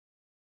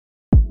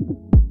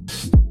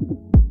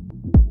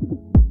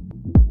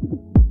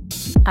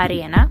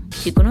Arena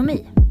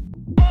Tykonomi.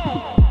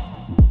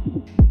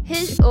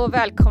 Hej och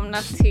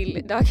välkomna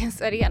till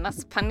dagens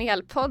Arenas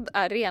panelpodd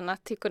Arena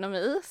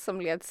Tykonomi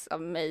som leds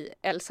av mig,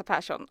 Elsa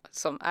Persson,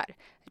 som är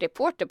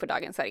reporter på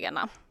dagens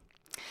Arena.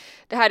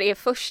 Det här är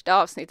första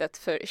avsnittet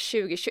för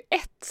 2021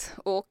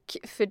 och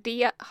för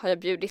det har jag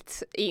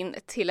bjudit in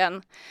till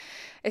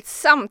ett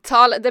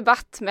samtal,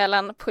 debatt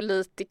mellan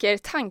politiker,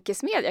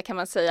 tankesmedja kan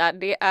man säga.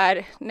 Det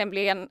är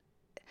nämligen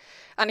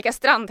Annika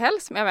Strandhäll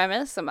som är med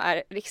mig, som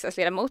är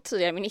riksdagsledamot,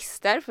 tidigare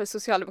minister för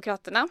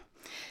Socialdemokraterna,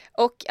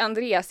 och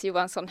Andreas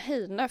Johansson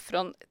Heinö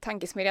från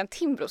tankesmedjan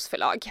Timbros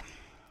förlag.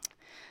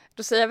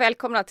 Då säger jag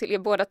välkomna till er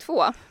båda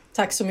två.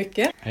 Tack så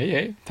mycket.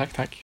 Hej,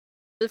 tack.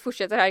 Vi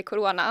fortsätter här i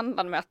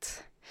coronaandan med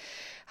att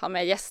ha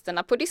med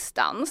gästerna på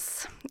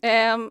distans.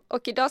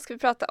 Och idag ska vi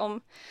prata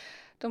om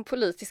de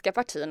politiska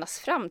partiernas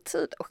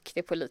framtid och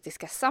det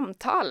politiska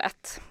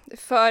samtalet.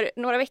 För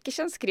några veckor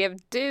sedan skrev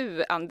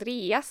du,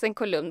 Andreas, en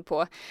kolumn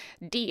på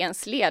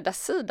DNs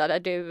ledarsida där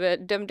du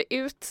dömde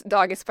ut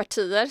dagens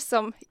partier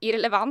som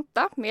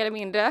irrelevanta, mer eller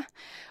mindre,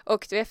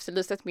 och du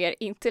efterlyste ett mer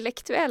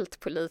intellektuellt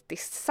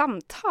politiskt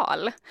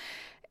samtal.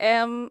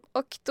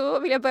 Och då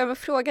vill jag börja med att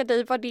fråga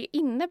dig vad det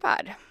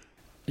innebär.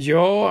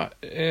 Ja,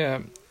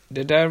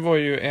 det där var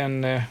ju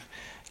en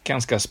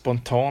ganska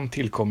spontan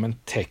tillkommen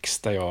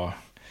text där jag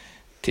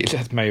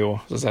tillät mig att,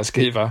 så att säga,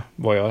 skriva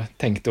vad jag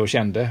tänkte och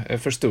kände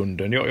för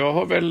stunden. Jag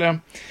har väl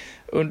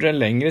under en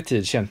längre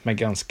tid känt mig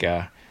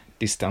ganska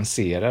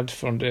distanserad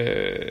från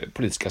det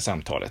politiska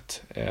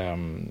samtalet.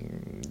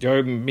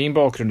 Min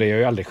bakgrund är att jag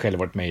har aldrig själv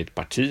varit med i ett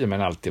parti,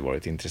 men alltid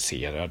varit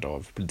intresserad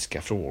av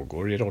politiska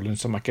frågor i rollen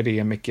som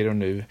akademiker och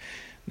nu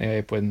när jag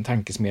är på en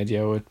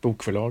tankesmedja och ett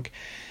bokförlag.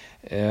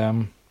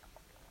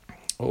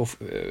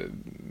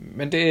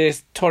 Men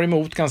det tar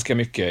emot ganska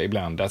mycket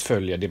ibland att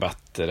följa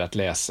debatter, att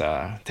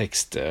läsa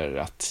texter,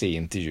 att se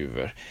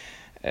intervjuer.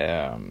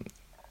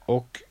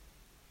 Och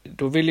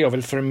då vill jag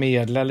väl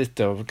förmedla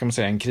lite av, kan man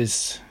säga, en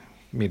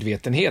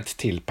krismedvetenhet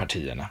till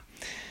partierna.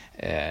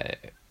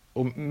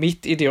 Och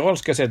mitt ideal,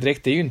 ska jag säga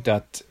direkt, är ju inte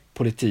att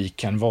politik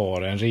kan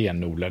vara en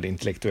renodlad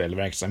intellektuell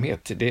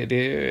verksamhet. Det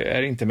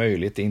är inte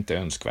möjligt, det är inte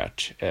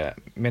önskvärt.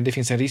 Men det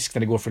finns en risk när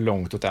det går för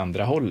långt åt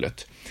andra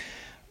hållet.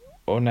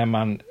 Och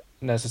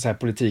när så att säga,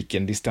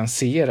 politiken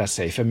distanserar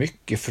sig för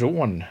mycket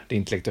från det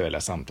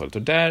intellektuella samtalet.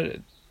 Och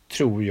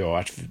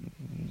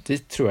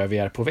dit tror jag vi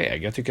är på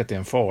väg. Jag tycker att det är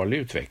en farlig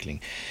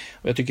utveckling.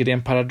 Och jag tycker det är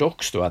en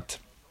paradox då att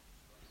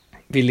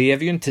vi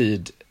lever ju en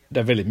tid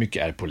där väldigt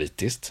mycket är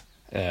politiskt.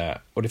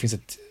 Och det finns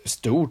ett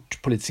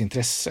stort politiskt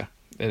intresse.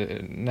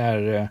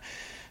 När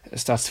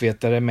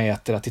statsvetare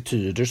mäter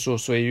attityder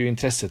så är ju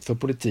intresset för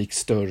politik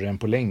större än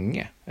på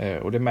länge.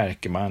 Och det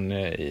märker man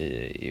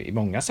i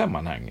många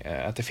sammanhang,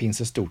 att det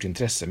finns ett stort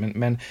intresse.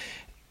 Men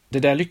det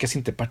där lyckas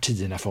inte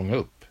partierna fånga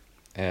upp.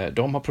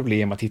 De har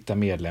problem att hitta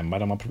medlemmar,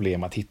 de har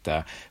problem att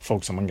hitta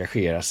folk som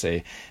engagerar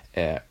sig.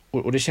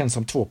 Och det känns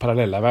som två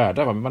parallella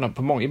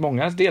världar. I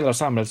många delar av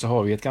samhället så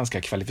har vi ett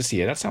ganska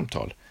kvalificerat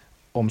samtal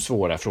om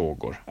svåra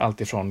frågor.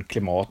 Allt ifrån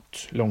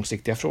klimat,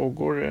 långsiktiga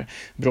frågor,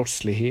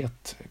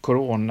 brottslighet,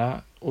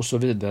 corona och så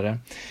vidare.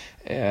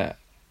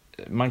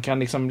 Man kan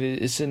liksom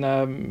i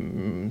sina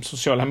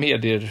sociala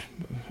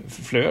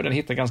medier-flöden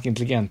hitta ganska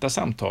intelligenta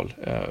samtal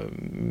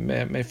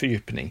med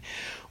fördjupning.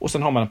 Och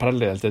sen har man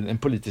parallellt en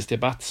politisk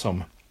debatt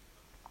som,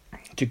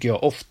 tycker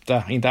jag,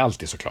 ofta, inte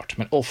alltid såklart,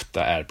 men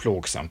ofta är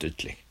plågsamt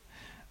ytlig.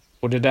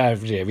 Och det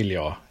vill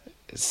jag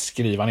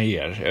skriva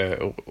ner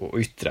och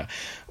yttra.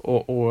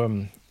 Och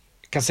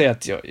kan säga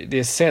att det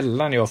är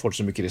sällan jag har fått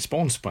så mycket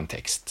respons på en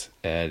text.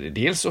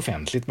 Dels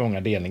offentligt,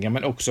 många delningar,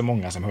 men också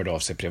många som hörde av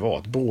sig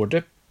privat.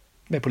 Både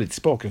med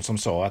politisk bakgrund som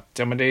sa att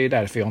men det är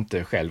därför jag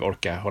inte själv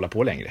orkar hålla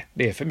på längre.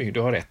 Det är för mycket, du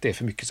har rätt, det är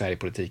för mycket så här i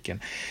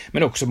politiken.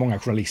 Men också många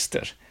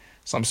journalister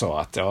som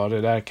sa att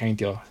det där kan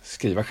inte jag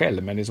skriva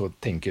själv, men det är så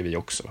tänker vi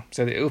också.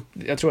 Så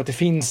jag tror att det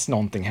finns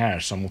någonting här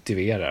som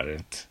motiverar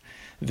ett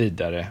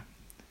vidare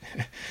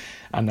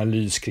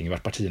analys kring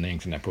vart partierna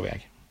egentligen är på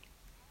väg.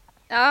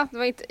 Ja, du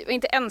var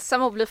inte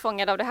ensam att bli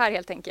fångad av det här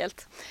helt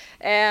enkelt.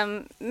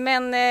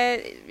 Men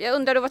jag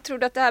undrar då, vad tror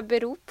du att det här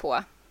beror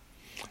på?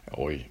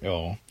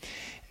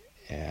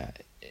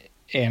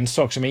 En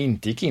sak som jag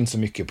inte gick in så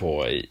mycket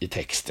på i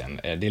texten,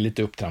 det är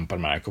lite upptrampad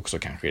mark också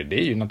kanske, det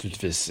är ju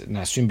naturligtvis den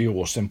här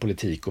symbiosen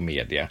politik och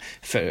media.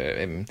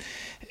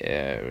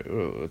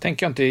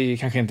 Tänker jag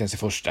kanske inte ens i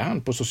första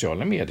hand på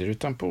sociala medier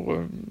utan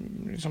på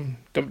liksom,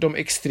 de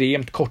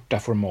extremt korta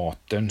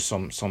formaten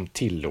som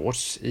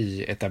tillåts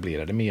i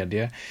etablerade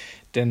medier.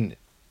 Den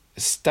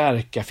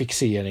starka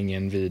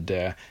fixeringen vid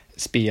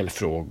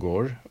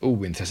spelfrågor,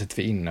 ointresset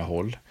för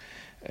innehåll.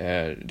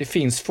 Det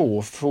finns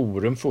få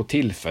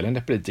tillfällen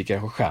där politiker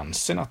har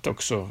chansen att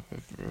också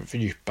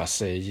fördjupa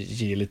sig,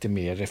 ge lite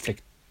mer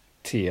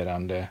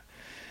reflekterande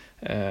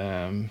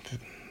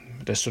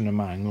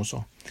resonemang och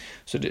så.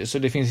 Så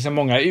det finns liksom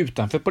många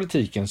utanför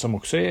politiken som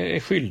också är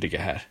skyldiga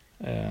här.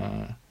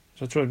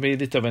 Så jag tror att det blir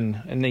lite av en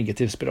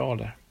negativ spiral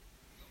där.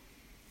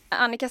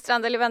 Annika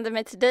Strandhäll, jag vänder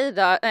mig till dig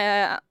då.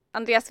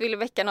 Andreas vill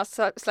väcka något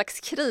slags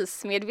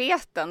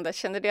krismedvetande.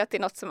 Känner du att det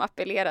är något som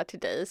appellerar till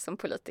dig som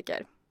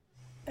politiker?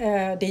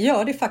 Det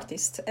gör det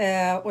faktiskt.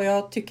 Och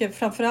jag tycker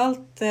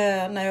framförallt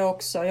när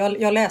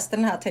jag läste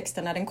den här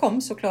texten när den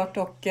kom såklart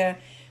och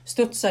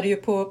studsade ju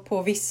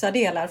på vissa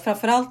delar.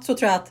 Framförallt så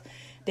tror jag att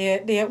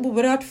det är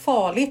oerhört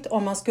farligt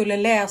om man skulle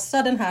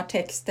läsa den här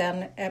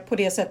texten på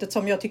det sättet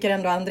som jag tycker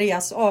ändå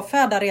Andreas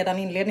avfärdar redan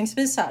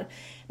inledningsvis här.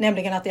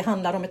 Nämligen att det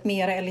handlar om ett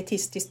mer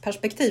elitistiskt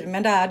perspektiv.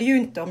 Men det är det ju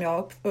inte om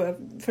jag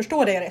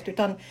förstår det rätt.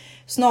 Utan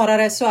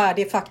snarare så är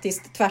det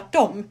faktiskt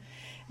tvärtom.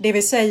 Det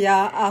vill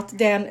säga att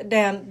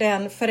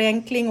den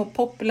förenkling och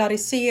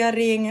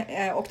popularisering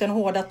och den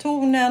hårda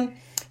tonen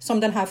som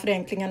den här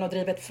förenklingen har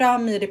drivit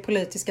fram i det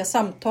politiska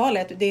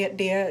samtalet.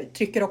 Det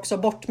trycker också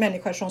bort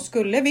människor som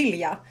skulle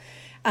vilja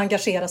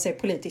engagera sig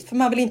politiskt. För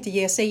man vill inte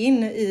ge sig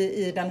in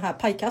i den här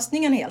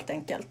pajkastningen helt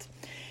enkelt.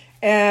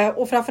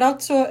 Och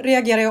framförallt så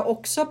reagerar jag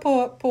också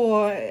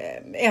på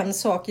en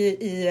sak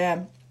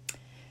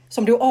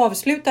som du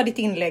avslutar ditt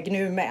inlägg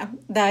nu med.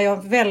 Där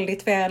jag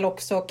väldigt väl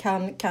också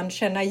kan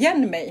känna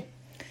igen mig.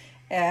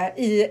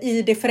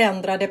 I det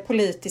förändrade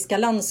politiska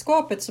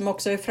landskapet som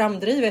också är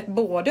framdrivet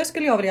både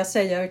skulle jag vilja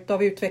säga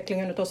utav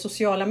utvecklingen av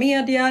sociala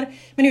medier.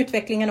 Men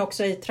utvecklingen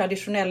också i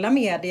traditionella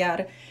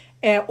medier.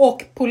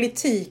 Och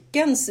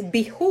politikens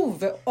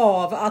behov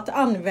av att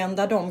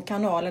använda de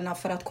kanalerna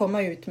för att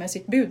komma ut med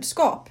sitt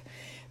budskap.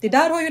 Det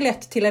där har ju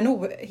lett till en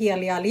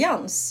ohelig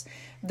allians.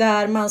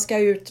 Där man ska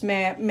ut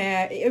med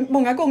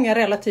många gånger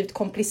relativt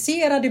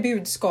komplicerade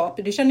budskap.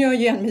 Det känner jag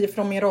igen mig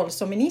från min roll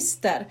som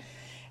minister.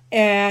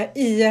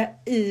 I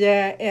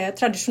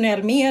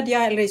traditionell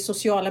media eller i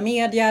sociala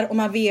medier. Och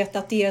man vet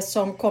att det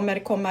som kommer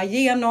komma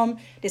igenom.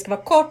 Det ska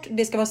vara kort,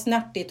 det ska vara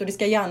snärtigt och det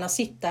ska gärna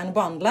sitta en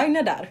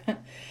one-liner där.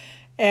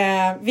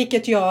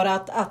 Vilket gör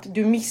att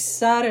du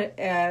missar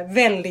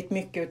väldigt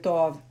mycket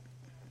av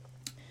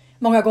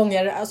många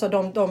gånger alltså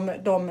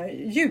de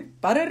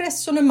djupare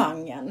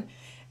resonemangen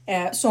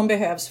som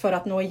behövs för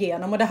att nå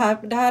igenom. Och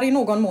det här i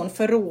någon mån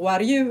förråar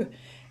ju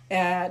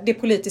det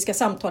politiska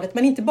samtalet.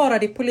 Men inte bara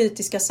det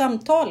politiska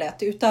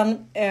samtalet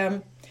utan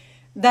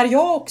där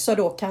jag också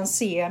då kan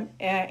se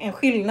en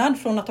skillnad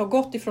från att ha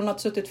gått ifrån att ha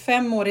suttit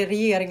 5 år i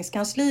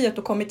regeringskansliet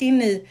och kommit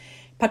in i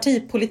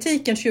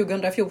partipolitiken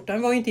 2014.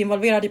 Jag var ju inte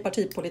involverad i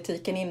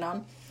partipolitiken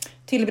innan.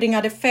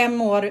 Tillbringade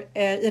 5 år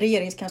i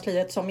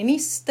regeringskansliet som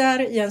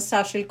minister i en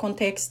särskild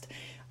kontext.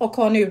 Och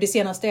har nu de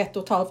senaste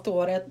 1,5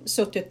 året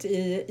suttit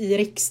i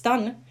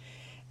riksdagen.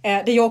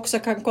 Det jag också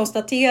kan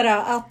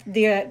konstatera att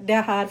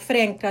det här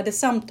förenklade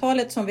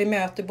samtalet som vi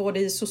möter både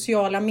i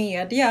sociala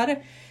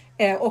medier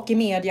och i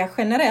media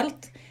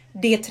generellt.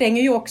 Det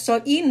tränger ju också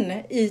in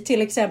i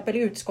till exempel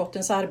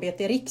utskottens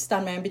arbete i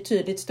riksdagen med en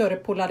betydligt större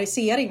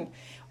polarisering.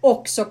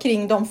 Också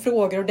kring de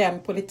frågor och den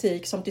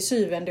politik som till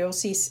syvende och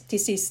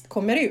till sist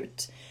kommer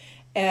ut.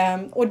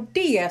 Och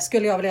det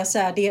skulle jag vilja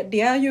säga,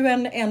 det är ju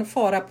en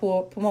fara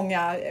på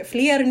många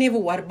fler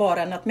nivåer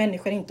bara än att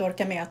människor inte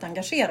orkar med att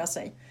engagera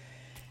sig.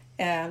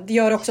 Det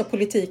gör också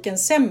politiken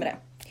sämre,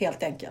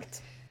 helt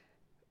enkelt.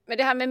 Men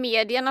det här med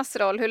mediernas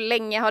roll, hur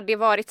länge har det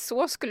varit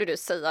så skulle du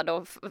säga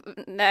då?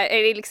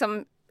 Är det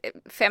liksom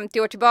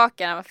 50 år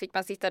tillbaka, fick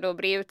man sitta då och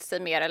bre ut sig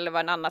mer eller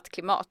var det ett annat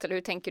klimat? Eller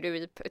hur tänker du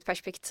i ett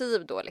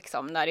perspektiv då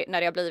liksom, när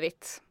det har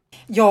blivit?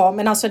 Ja,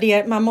 men alltså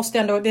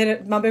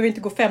man behöver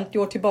inte gå 50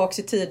 år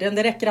tillbaka i tiden.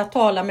 Det räcker att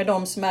tala med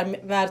de som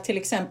är till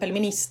exempel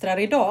ministrar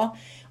idag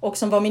och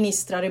som var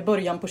ministrar i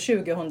början på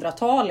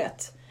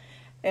 2000-talet.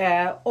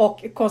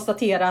 Och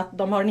konstatera att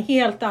de har en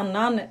helt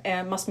annan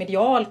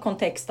massmedial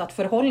kontext att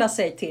förhålla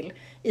sig till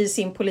i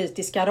sin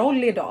politiska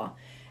roll idag.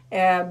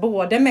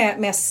 Både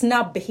med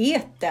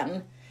snabbheten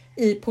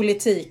i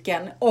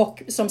politiken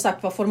och som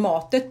sagt var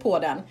formatet på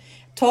den.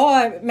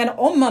 Men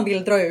om man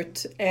vill dra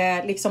ut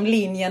liksom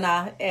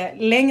linjerna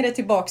längre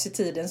tillbaks i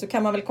tiden så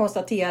kan man väl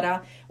konstatera,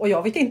 och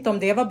jag vet inte om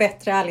det var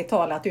bättre ärligt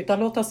talat, utan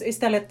låt oss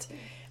istället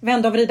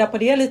vända och vrida på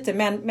det lite.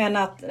 Men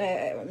att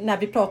när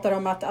vi pratar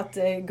om att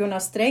Gunnar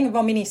Sträng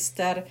var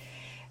minister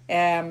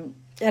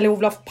eller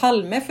Olof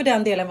Palme för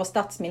den delen var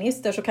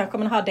statsminister, så kanske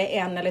man hade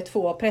 1 eller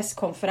 2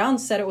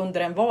 presskonferenser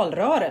under en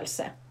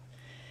valrörelse.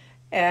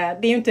 Det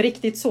är ju inte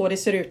riktigt så det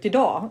ser ut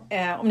idag,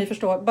 om ni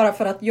förstår, bara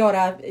för att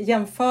göra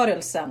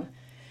jämförelsen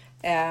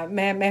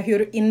med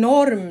hur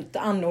enormt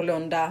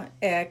annorlunda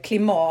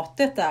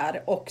klimatet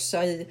är också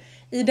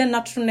i den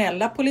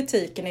nationella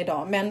politiken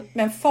idag.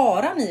 Men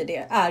faran i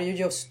det är ju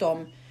just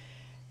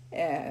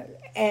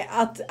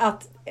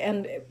att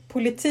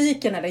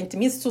politiken, eller inte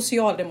minst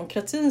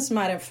socialdemokratin som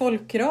är en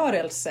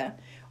folkrörelse,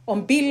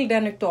 om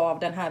bilden av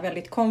den här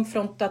väldigt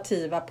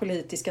konfrontativa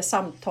politiska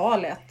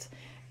samtalet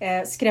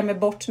skrämmer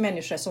bort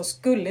människor som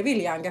skulle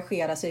vilja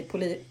engagera sig i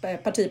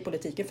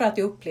partipolitiken för att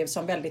det upplevs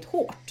som väldigt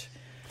hårt.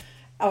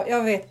 Ja,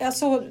 jag vet,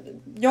 alltså,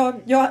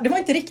 det var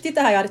inte riktigt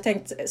det här jag hade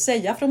tänkt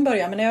säga från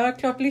början, men när jag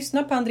klart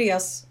lyssnar på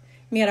Andreas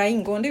mera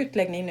ingående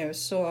utläggning nu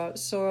så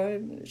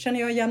känner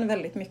jag igen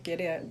väldigt mycket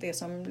det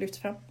som lyfts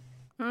fram.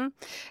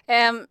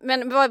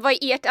 Men vad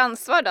är ert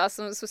ansvar då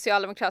som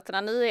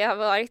Socialdemokraterna? Ni har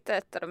varit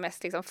ett av de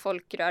mest liksom,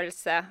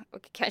 folkrörelse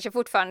och kanske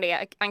fortfarande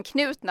är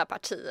anknutna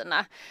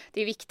partierna.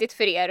 Det är viktigt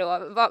för er.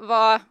 Och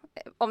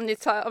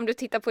om du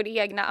tittar på det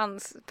egna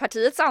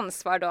partiets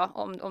ansvar då,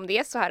 om det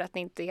är så här att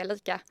ni inte är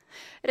lika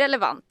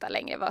relevanta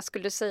längre, vad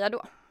skulle du säga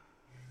då?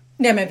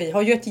 Nej, men vi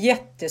har ju ett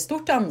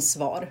jättestort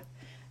ansvar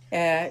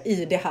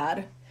i det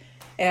här.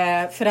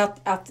 För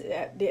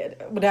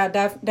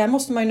där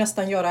måste man ju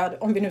nästan göra,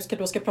 om vi nu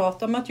ska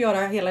prata om att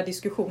göra hela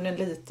diskussionen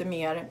lite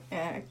mer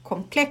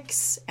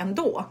komplex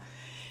ändå.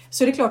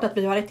 Så det är klart att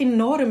vi har ett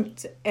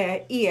enormt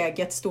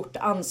eget stort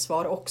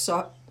ansvar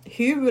också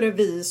hur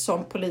vi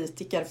som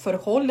politiker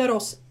förhåller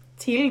oss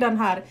till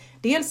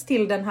dels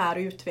till den här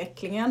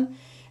utvecklingen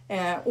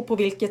och på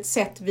vilket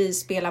sätt vi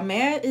spelar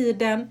med i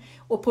den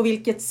och på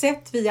vilket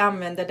sätt vi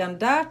använder den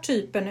där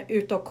typen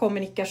utav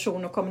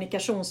kommunikation och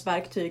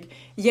kommunikationsverktyg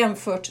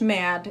jämfört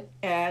med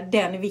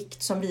den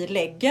vikt som vi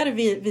lägger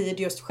vid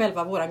just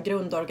själva vår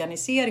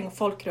grundorganisering och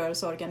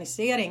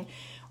folkrörelseorganisering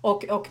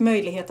och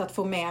möjlighet att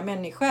få med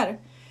människor.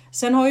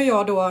 Sen har ju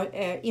jag då,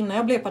 innan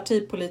jag blev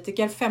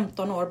partipolitiker,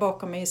 15 år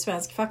bakom mig i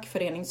svensk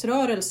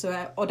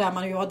fackföreningsrörelse och där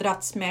man ju har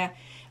dragits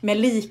med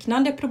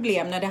liknande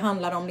problem när det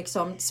handlar om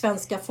liksom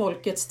svenska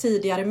folkets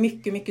tidigare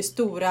mycket, mycket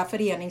stora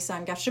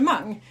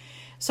föreningsengagemang.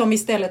 Som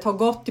istället har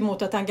gått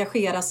emot att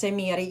engagera sig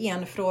mer i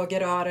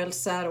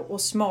enfrågerörelser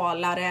och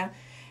smalare.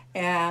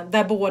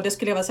 Där både,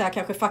 skulle jag vilja säga,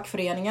 kanske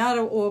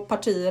fackföreningar och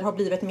partier har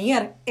blivit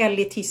mer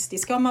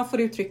elitistiska, om man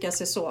får uttrycka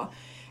sig så.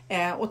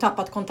 Och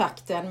tappat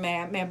kontakten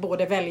med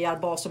både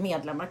väljarbas och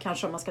medlemmar,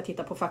 kanske, om man ska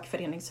titta på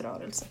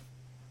fackföreningsrörelse.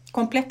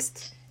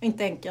 Komplext,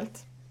 inte enkelt.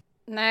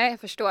 Nej, jag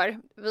förstår.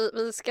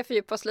 Vi ska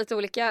fördjupa oss lite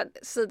olika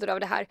sidor av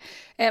det här.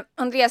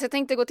 Andreas, jag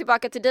tänkte gå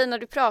tillbaka till dig när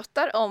du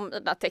pratar om i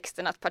den här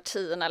texten att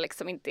partierna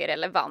liksom inte är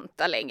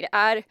relevanta längre.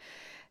 Är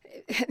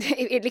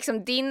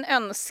liksom din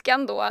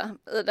önskan då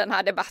i den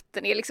här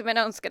debatten, är liksom en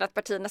önskan att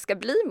partierna ska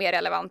bli mer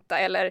relevanta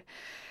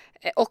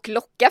och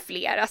locka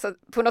fler, alltså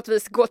på något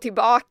vis gå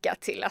tillbaka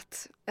till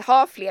att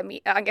ha fler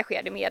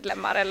engagerade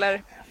medlemmar,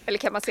 eller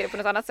kan man se det på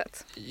något annat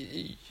sätt?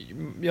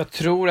 Jag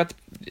tror att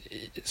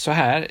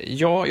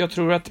jag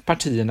tror att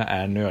partierna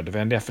är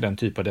nödvändiga för den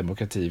typ av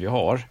demokrati vi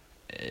har.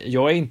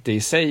 Jag är inte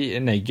i sig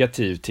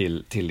negativ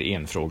till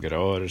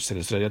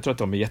enfrågerörelser, så jag tror att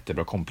de är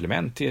jättebra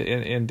komplement till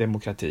en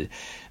demokrati.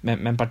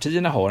 Men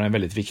partierna har en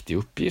väldigt viktig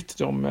uppgift.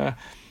 De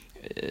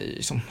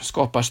som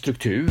skapar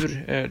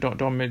struktur,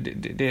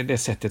 det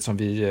sättet som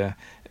vi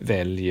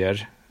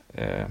väljer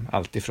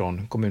allt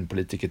ifrån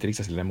kommunpolitiker till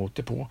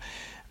riksdagsledamöter på.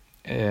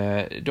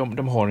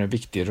 De har en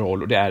viktig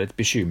roll och det är ett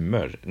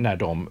bekymmer när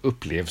de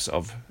upplevs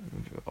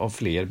av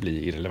fler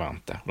bli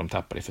irrelevanta och de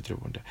tappar i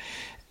förtroende.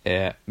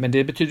 Men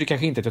det betyder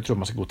kanske inte att jag tror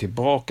man ska gå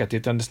tillbaka till,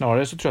 utan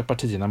snarare så tror jag att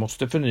partierna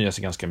måste förnya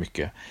sig ganska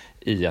mycket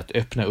i att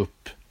öppna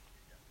upp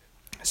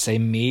sig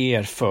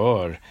mer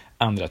för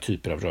andra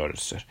typer av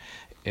rörelser.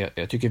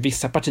 Jag tycker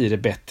vissa partier är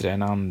bättre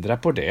än andra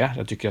på det.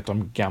 Jag tycker att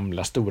de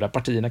gamla stora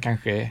partierna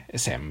kanske är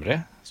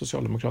sämre.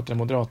 Socialdemokraterna och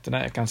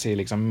Moderaterna. Jag kan se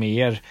liksom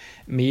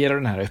mer av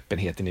den här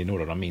öppenheten i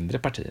några av de mindre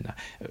partierna.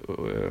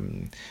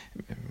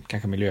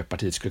 Kanske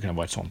Miljöpartiet skulle kunna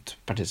vara ett sånt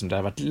parti som det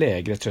har varit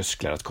lägre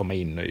trösklar att komma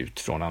in och ut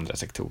från andra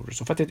sektorer.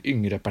 Så för att det är ett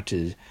yngre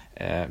parti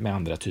med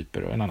andra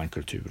typer och en annan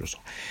kultur och så.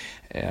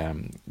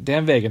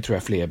 Den vägen tror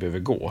jag fler behöver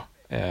gå.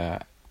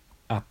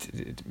 Att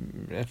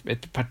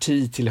ett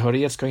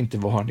partitillhörighet ska inte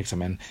vara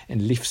liksom en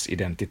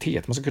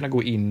livsidentitet. Man ska kunna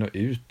gå in och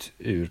ut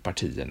ur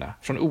partierna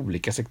från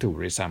olika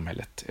sektorer i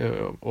samhället.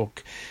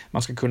 Och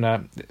man ska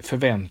kunna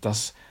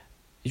förväntas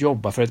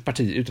jobba för ett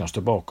parti utan att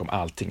stå bakom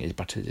allting i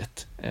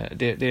partiet.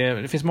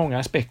 Det finns många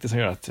aspekter som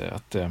gör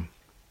att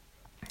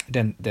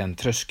den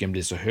tröskeln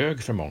blir så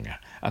hög för många.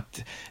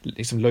 Att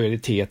liksom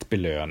lojalitet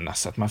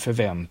belönas, att man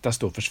förväntas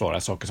då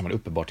försvara saker som man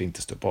uppenbart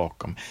inte står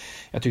bakom.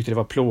 Jag tyckte det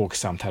var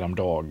plågsamt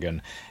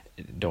häromdagen,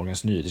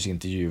 Dagens Nyheters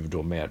intervju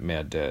då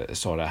med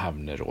Sara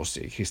Havnerås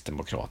i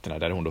Kristdemokraterna,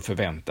 där hon då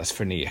förväntas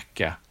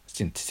förneka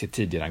sitt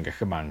tidigare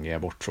engagemang i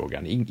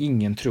abortfrågan.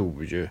 Ingen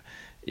tror ju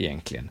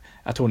egentligen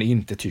att hon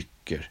inte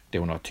tycker det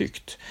hon har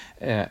tyckt.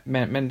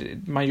 Men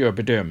man gör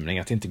bedömning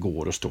att det inte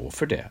går att stå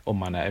för det om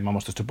man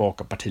måste stå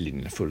bakom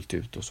partilinjen fullt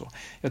ut och så.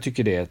 Jag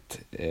tycker det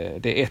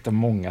är ett av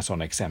många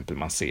sådana exempel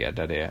man ser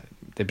där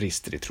det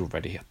brister i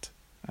trovärdighet.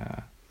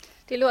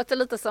 Det låter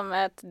lite som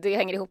att det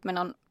hänger ihop med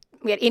någon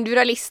mer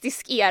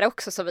individualistisk era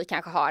också som vi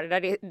kanske har,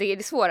 där det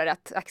är svårare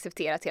att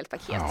acceptera ett helt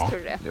paket, tror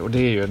du det? Och det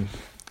är ju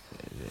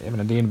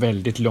det är en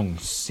väldigt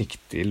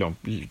långsiktig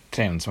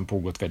trend som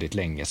pågått väldigt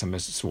länge, som är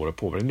svår att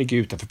påverka. Den ligger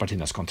utanför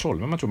partiernas kontroll,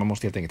 men man tror man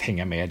måste helt enkelt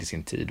hänga med i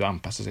sin tid och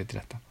anpassa sig till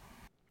detta.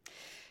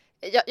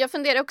 Jag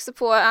funderar också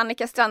på,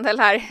 Annika Strandhäll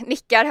här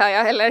nickar, hör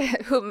jag,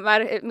 eller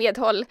hummar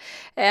medhåll.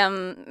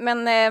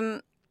 Men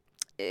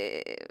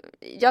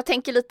jag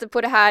tänker lite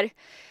på det här.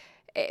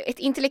 ett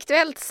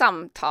intellektuellt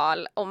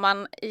samtal, om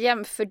man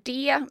jämför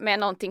det med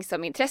någonting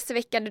som är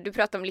intresseväckande, du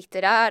pratar om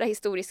litterära,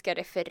 historiska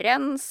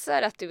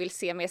referenser, att du vill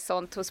se mer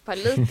sånt hos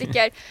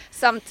politiker.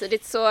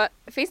 Samtidigt så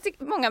finns det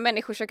många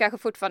människor som kanske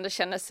fortfarande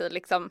känner sig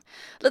liksom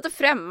lite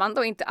främmande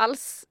och inte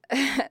alls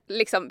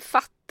liksom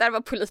fattar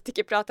vad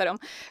politiker pratar om.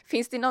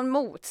 Finns det någon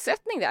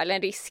motsättning där, eller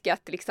en risk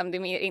att liksom det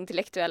mer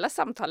intellektuella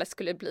samtalet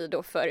skulle bli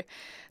då för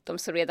de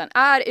som redan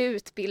är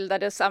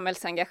utbildade och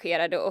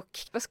samhällsengagerade och,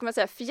 vad ska man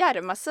säga,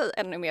 fjärma sig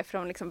ännu mer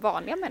från liksom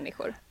vanliga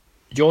människor?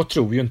 Jag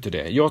tror ju inte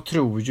det. Jag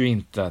tror ju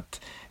inte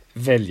att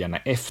väljarna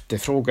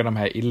efterfrågar de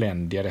här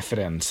eländiga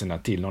referenserna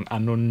till någon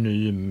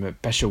anonym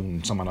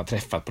person som man har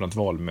träffat på något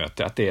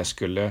valmöte, att det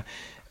skulle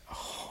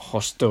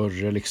ha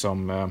större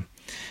liksom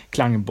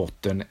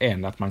klangbotten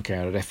än att man kan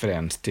göra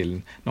referens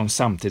till någon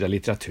samtida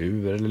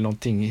litteratur eller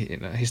någonting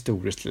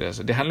historiskt.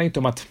 Det handlar inte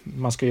om att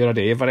man ska göra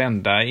det i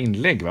varenda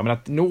inlägg, men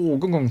att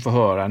någon gång få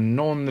höra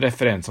någon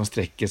referens som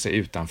sträcker sig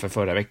utanför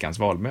förra veckans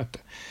valmöte.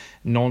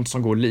 Någon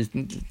som går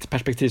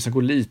perspektiv som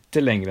går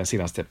lite längre än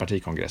senaste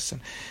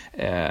partikongressen.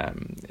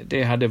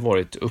 Det hade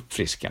varit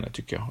uppfriskande,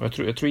 tycker jag.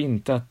 Och jag tror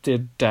inte att det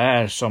är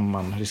där som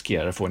man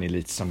riskerar att få en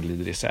elit som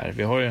glider isär.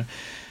 Vi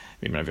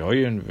har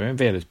ju en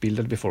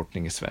välutbildad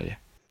befolkning i Sverige.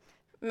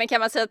 Men kan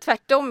man säga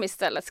tvärtom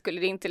istället?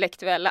 Skulle det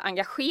intellektuella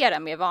engagera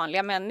med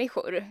vanliga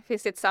människor?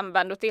 Finns det ett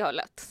samband åt det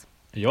hållet?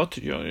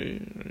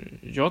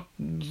 Jag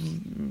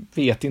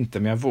vet inte,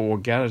 men jag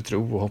vågar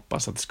tro och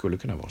hoppas att det skulle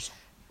kunna vara så.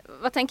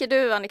 Vad tänker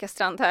du, Annika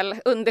Strandhäll,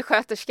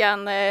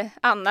 undersköterskan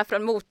Anna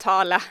från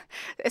Motala,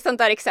 ett sånt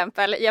där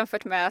exempel,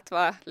 jämfört med att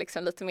vara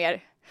liksom lite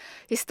mer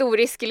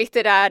historisk,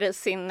 litterär i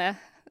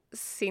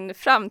sin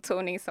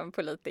framtoning som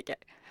politiker?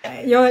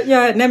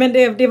 Nej, men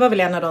det var väl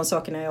en av de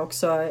sakerna jag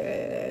också,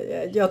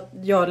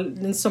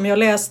 som jag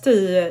läste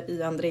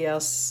i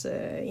Andreas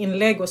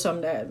inlägg, och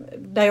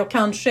där jag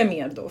kanske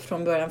mer då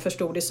från början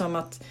förstod det som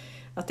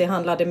att det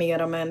handlade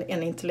mer om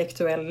en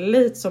intellektuell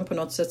elit som på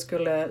något sätt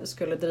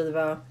skulle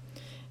driva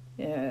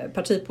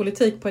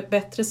partipolitik på ett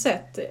bättre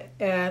sätt.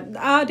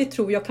 Det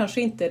tror jag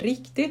kanske inte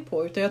riktigt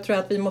på, utan jag tror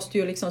att vi måste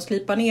ju liksom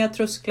slipa ner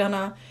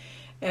trösklarna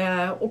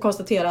och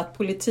konstatera att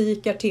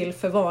politik är till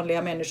för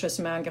vanliga människor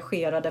som är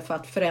engagerade för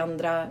att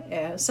förändra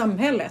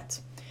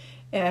samhället.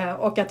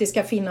 Och att det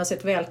ska finnas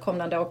ett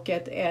välkomnande och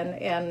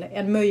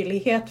en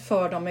möjlighet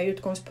för dem med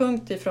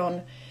utgångspunkt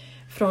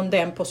från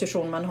den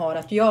position man har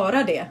att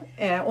göra det.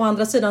 Å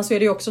andra sidan så är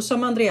det också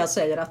som Andreas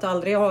säger, att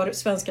aldrig har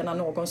svenskarna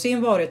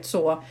någonsin varit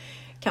så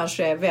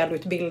kanske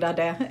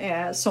välutbildade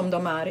som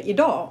de är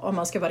idag, om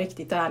man ska vara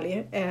riktigt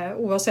ärlig.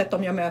 Oavsett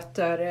om jag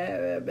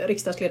möter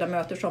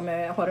riksdagsledamöter som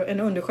har en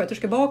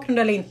undersköterskebakgrund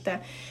eller inte.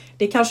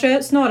 Det är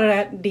kanske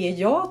snarare det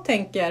jag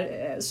tänker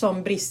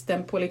som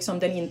bristen på liksom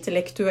den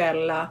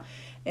intellektuella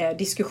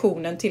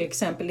diskussionen, till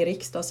exempel i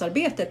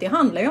riksdagsarbetet. Det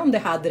handlar ju om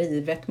det här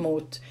drivet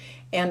mot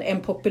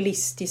en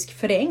populistisk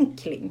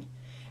förenkling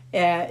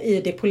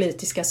i det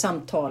politiska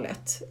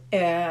samtalet.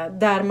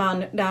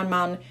 Där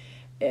man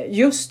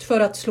just för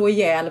att slå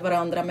ihjäl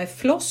varandra med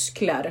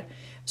floskler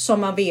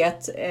som man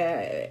vet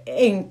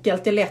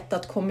enkelt är lätt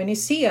att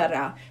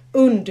kommunicera,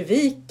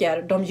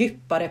 undviker de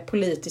djupare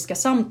politiska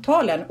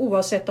samtalen,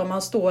 oavsett om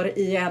man står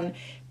i en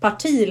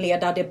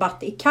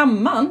partiledardebatt i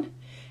kammaren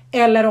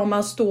eller om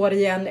man står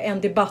i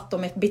en debatt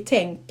om ett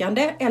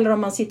betänkande, eller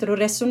om man sitter och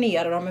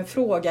resonerar om en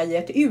fråga i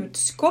ett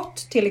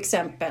utskott till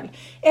exempel,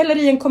 eller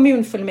i en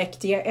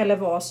kommunfullmäktige eller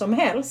vad som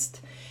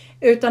helst.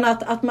 Utan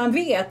att man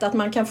vet att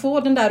man kan få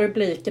den där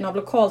rubriken av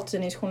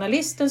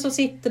lokaltidningsjournalisten som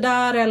sitter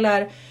där,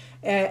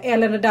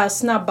 eller det där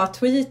snabba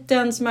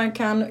tweeten som man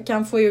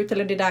kan få ut,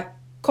 eller det där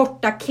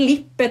korta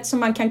klippet som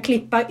man kan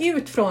klippa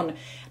ut från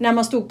när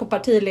man stod på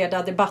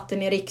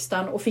partiledardebatten i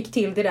riksdagen och fick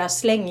till det där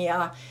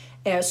slängiga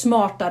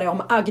smartare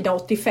om Agda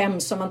 85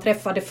 som man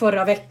träffade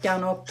förra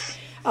veckan och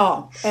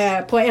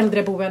på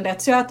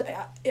äldreboendet. Så att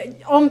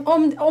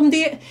om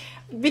det,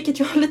 vilket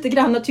jag lite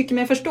grann tycker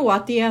mig förstå,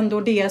 att det är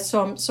ändå det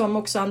som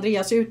också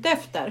Andreas är ute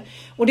efter.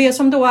 Och det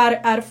som då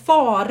är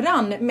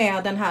faran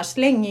med den här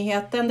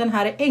slängigheten, den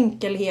här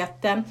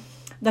enkelheten,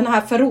 den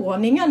här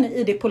förordningen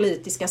i det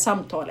politiska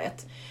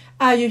samtalet,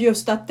 är ju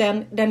just att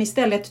den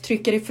istället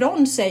trycker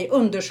ifrån sig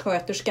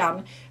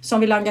undersköterskan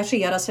som vill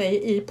engagera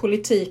sig i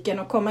politiken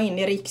och komma in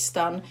i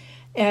riksdagen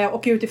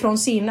och utifrån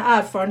sin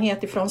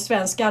erfarenhet ifrån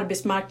svensk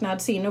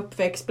arbetsmarknad, sin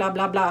uppväxt, bla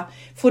bla bla,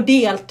 får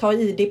delta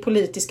i det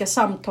politiska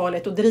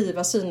samtalet och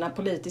driva sina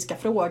politiska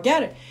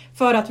frågor.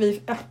 För att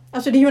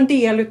alltså det är ju en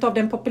del av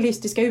den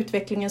populistiska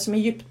utvecklingen som är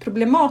djupt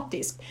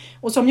problematisk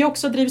och som ju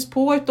också drivs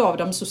på av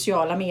de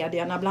sociala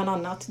medierna bland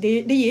annat.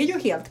 Det är ju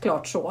helt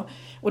klart så.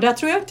 Och där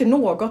tror jag inte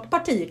något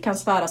parti kan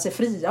svära sig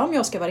fria, om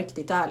jag ska vara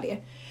riktigt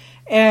ärlig.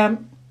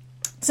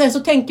 Sen så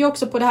tänker jag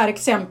också på det här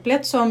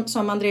exemplet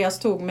som Andreas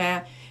tog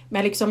med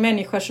liksom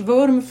människors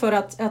vurm för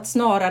att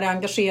snarare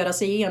engagera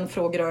sig i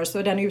enfrågerörelse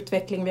och den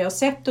utveckling vi har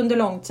sett under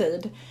lång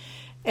tid.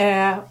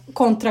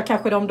 Kontra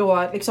kanske de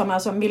då liksom,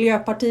 alltså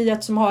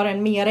Miljöpartiet som har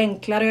en mer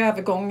enklare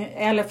övergång,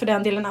 eller för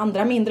den delen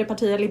andra mindre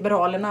partier,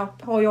 Liberalerna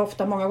har ju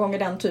ofta många gånger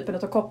den typen av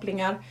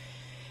kopplingar.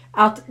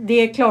 att det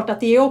är klart att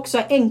det är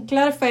också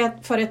enklare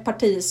för ett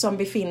parti som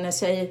befinner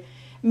sig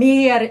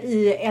mer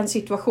i en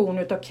situation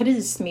av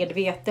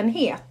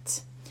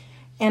krismedvetenhet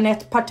än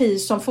ett parti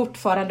som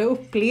fortfarande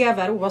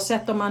upplever,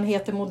 oavsett om man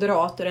heter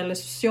moderater eller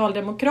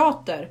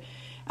socialdemokrater,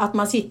 att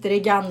man sitter i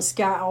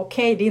ganska,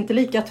 okej, det är inte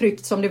lika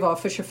tryggt som det var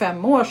för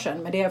 25 år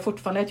sedan, men det är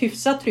fortfarande ett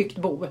hyfsat tryggt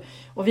bo.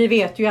 Och vi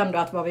vet ju ändå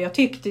att vad vi har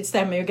tyckt, det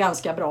stämmer ju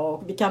ganska bra.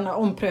 Och vi kan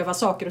ompröva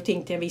saker och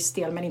ting till en viss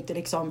del, men inte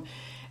liksom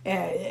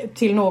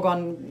till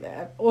någon.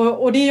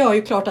 Och det gör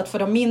ju klart att för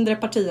de mindre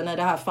partierna i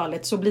det här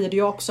fallet så blir det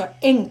ju också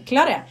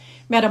enklare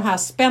med de här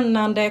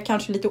spännande,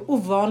 kanske lite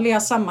ovanliga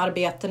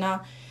samarbetena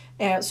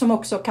som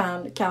också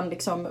kan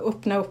liksom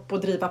öppna upp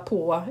och driva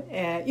på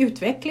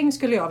utveckling,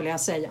 skulle jag vilja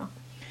säga.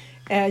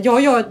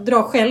 Jag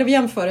drar själv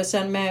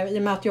jämförelsen i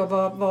och med att jag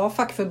var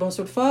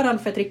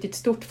fackförbundsordförande för ett riktigt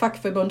stort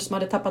fackförbund som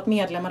hade tappat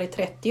medlemmar i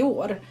 30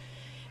 år.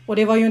 Och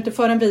det var ju inte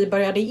förrän vi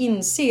började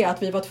inse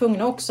att vi var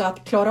tvungna också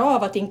att klara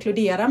av att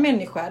inkludera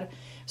människor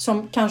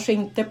som kanske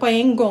inte på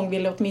en gång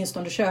ville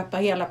åtminstone köpa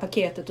hela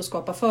paketet och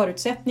skapa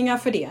förutsättningar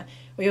för det.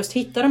 Och just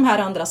hitta de här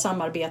andra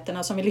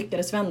samarbetena som vi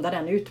lyckades vända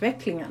den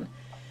utvecklingen.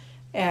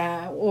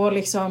 Och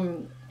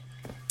liksom...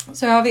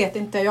 Så jag vet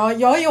inte,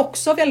 jag är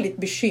också väldigt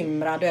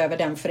bekymrad över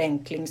den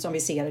förenkling som vi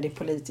ser i det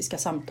politiska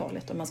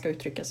samtalet, om man ska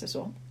uttrycka sig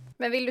så.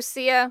 Men vill du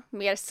se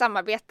mer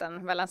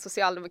samarbeten mellan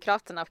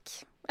Socialdemokraterna och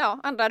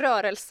andra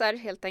rörelser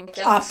helt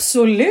enkelt?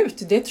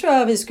 Absolut, det tror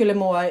jag vi skulle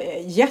må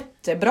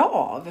jättebra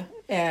av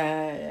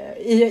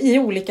i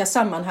olika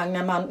sammanhang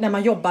när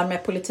man jobbar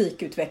med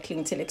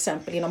politikutveckling till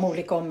exempel inom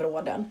olika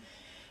områden.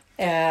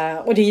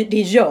 Och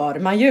det gör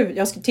man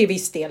ju, till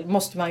viss del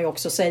måste man ju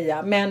också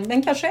säga,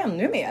 men kanske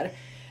ännu mer.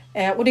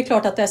 Och det är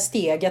klart att det här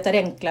steget är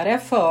enklare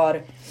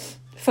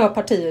för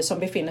partier som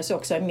befinner sig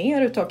också i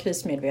mer utav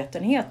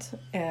krismedvetenhet.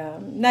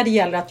 När det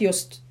gäller att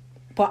just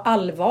på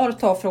allvar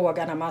ta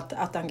frågan om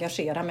att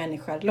engagera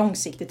människor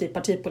långsiktigt i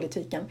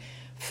partipolitiken.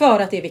 För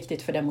att det är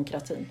viktigt för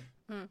demokratin.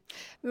 Mm.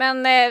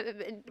 Men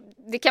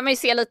det kan man ju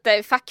se lite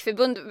i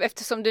fackförbund,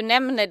 eftersom du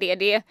nämner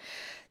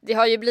det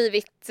har ju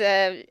blivit,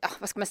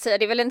 vad ska man säga,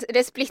 det är väl det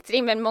är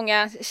splittring, men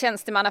många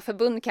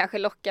tjänstemannaförbund kanske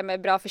lockar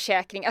med bra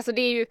försäkring. Alltså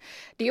det är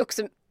ju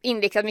också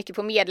inriktat mycket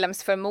på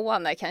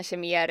medlemsförmåner, kanske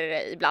mer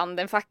ibland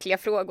än fackliga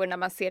frågor när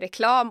man ser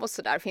reklam och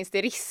sådär. Finns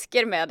det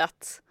risker med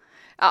att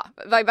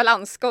vara i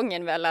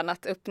balansgången mellan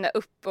att öppna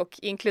upp och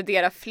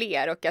inkludera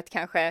fler och att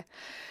kanske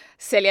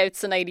sälja ut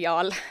sina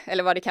ideal,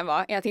 eller vad det kan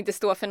vara, att inte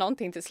stå för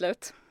någonting till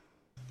slut?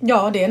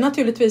 Ja, det är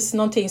naturligtvis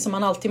någonting som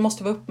man alltid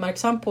måste vara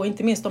uppmärksam på,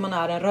 inte minst om man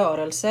är en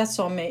rörelse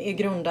som är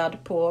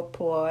grundad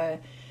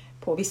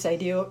på vissa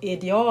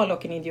ideal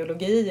och en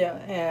ideologi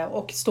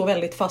och står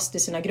väldigt fast i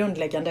sina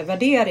grundläggande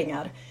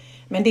värderingar.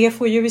 Men det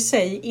får ju i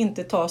sig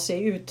inte ta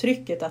sig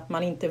uttrycket att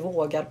man inte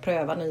vågar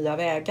pröva nya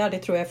vägar. Det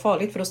tror jag är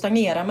farligt, för då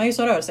stagnerar man ju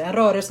som rörelse. En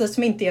rörelse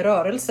som inte är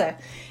rörelse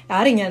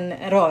är ingen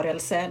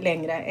rörelse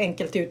längre,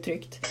 enkelt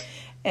uttryckt.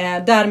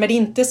 Därmed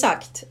inte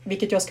sagt,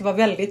 vilket jag ska vara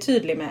väldigt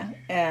tydlig med,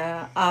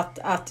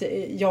 att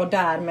jag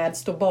därmed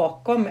står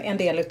bakom en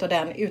del av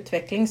den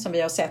utveckling som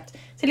vi har sett,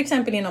 till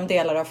exempel inom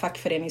delar av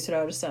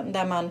fackföreningsrörelsen,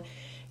 där man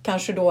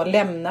kanske då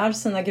lämnar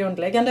sina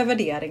grundläggande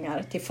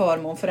värderingar till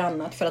förmån för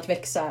annat för att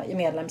växa i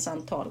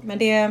medlemsantal. Men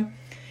det är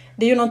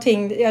ju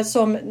någonting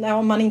som,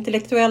 om man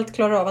intellektuellt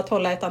klarar av att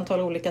hålla ett antal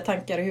olika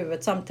tankar i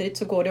huvudet samtidigt,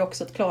 så går det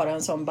också att klara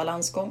en sån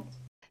balansgång.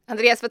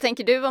 Andreas, vad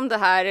tänker du om det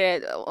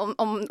här?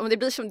 Om det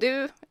blir som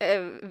du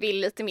vill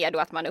lite mer då,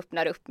 att man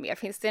öppnar upp mer,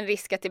 finns det en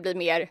risk att det blir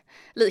mer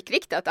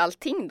likriktat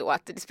allting då?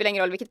 Att det spelar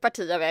ingen roll vilket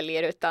parti jag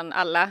väljer, utan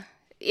alla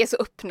är så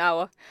öppna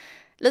och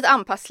lite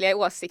anpassliga i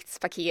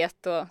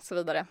åsiktspaket och så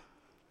vidare?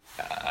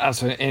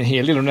 Alltså en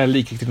hel del av den här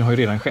likriktningen har ju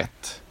redan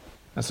skett.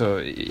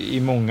 Alltså i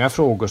många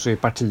frågor så är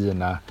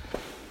partierna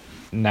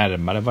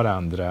närmare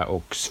varandra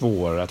och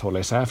svårare att hålla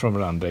isär från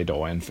varandra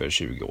idag än för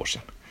 20 år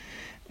sedan.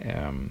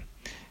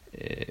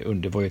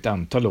 Det var ju ett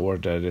antal år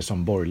där det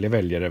som borgerliga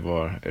väljare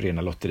var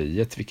rena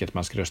lotteriet vilket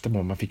man ska rösta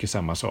på. Man fick ju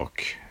samma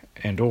sak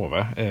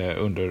ändå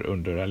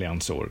under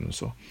alliansåren.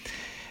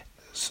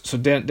 Så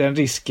den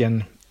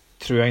risken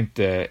tror jag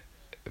inte,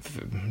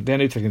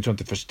 den utvecklingen tror jag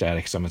inte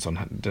förstärks som en sån,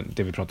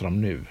 det vi pratar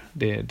om nu.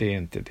 Det är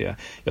inte det.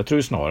 Jag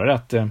tror snarare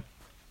att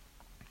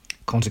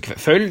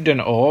följden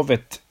av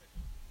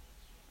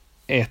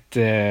ett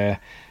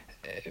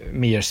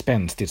mer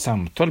spänstigt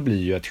samtal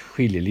blir ju att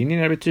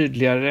skiljelinjerna blir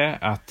tydligare,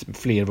 att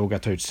fler vågar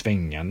ta ut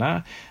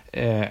svängarna,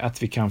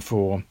 att vi kan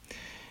få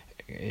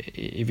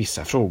i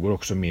vissa frågor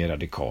också mer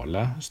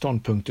radikala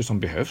ståndpunkter som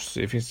behövs.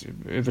 Det finns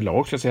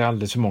överlag, ska jag säga,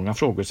 alldeles för många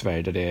frågor i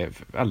Sverige där det är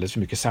alldeles för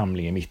mycket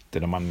samling i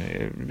mitten, och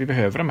vi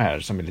behöver de här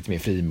som är lite mer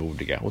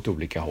frimodiga åt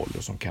olika håll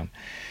och som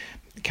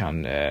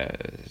kan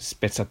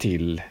spetsa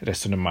till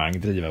resonemang,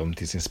 driva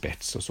till sin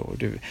spets och så.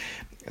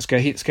 Ska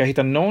jag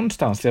hitta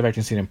någonstans där jag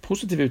verkligen ser en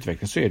positiv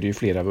utveckling, så är det ju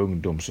flera av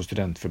ungdoms- och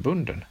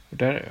studentförbunden.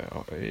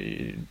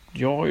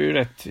 Jag har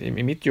ju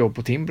i mitt jobb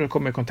på Timbro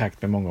kommit i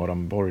kontakt med många av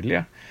de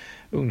borgerliga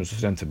ungdoms- och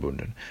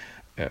studentförbunden.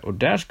 Och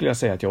där skulle jag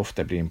säga att jag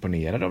ofta blir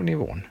imponerad av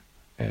nivån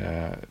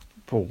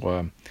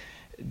på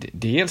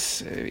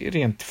dels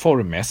rent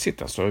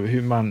formmässigt, alltså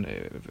hur man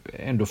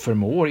ändå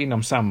förmår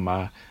inom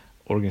samma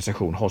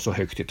organisation ha så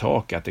högt i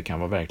tak att det kan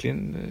vara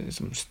verkligen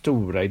som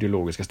stora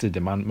ideologiska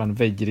strider. Man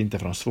väjer inte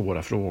för de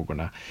svåra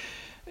frågorna.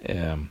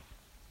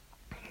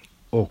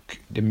 Och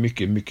det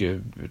är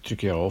mycket,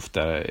 tycker jag,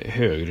 ofta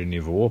högre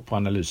nivå på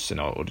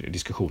analyserna och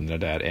diskussionerna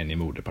där än i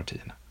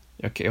moderpartierna.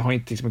 Jag har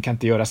inte, kan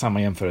inte göra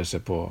samma jämförelse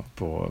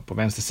på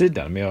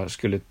vänstersidan, men jag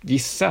skulle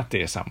gissa att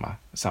det är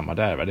samma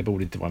där. Va? Det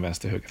borde inte vara en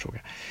vänster-högerfråga.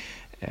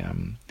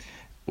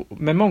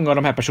 Men många av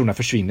de här personerna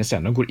försvinner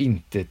sen. De går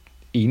inte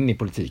in i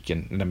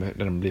politiken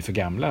när de blir för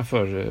gamla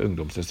för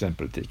ungdoms- och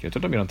studentpolitiken,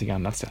 utan de gör någonting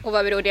annat sen. Och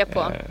vad beror det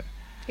på?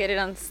 Är det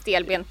den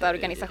stelbenta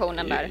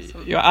organisationen där?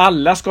 Ja,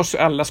 alla ska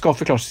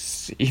förklart.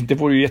 Det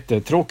vore ju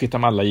jättetråkigt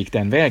om alla gick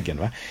den vägen.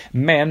 Va?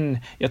 Men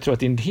jag tror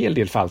att i en hel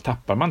del fall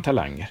tappar man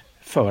talanger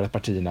för att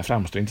partierna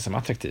framstår inte som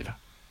attraktiva.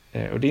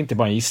 Och det är inte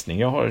bara en gissning.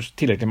 Jag har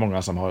tillräckligt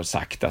många som har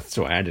sagt att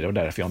så är det och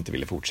därför jag inte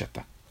ville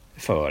fortsätta.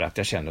 För att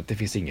jag känner att det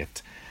finns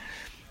inget...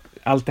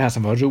 Allt det här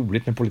som var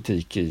roligt med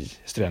politik i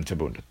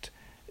studentförbundet,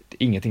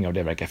 ingenting av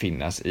det verkar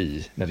finnas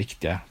i den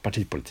riktiga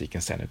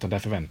partipolitiken sen, utan där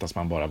förväntas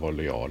man bara vara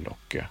lojal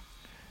och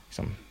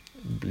liksom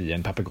bli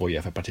en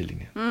papegoja för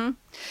partilinjen.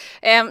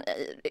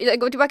 Jag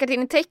går tillbaka till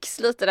din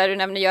text lite där du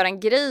nämner Göran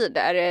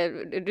Greider.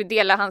 Du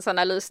delar hans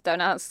analys där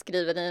när han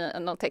skriver i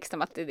någon text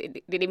om att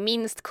det är det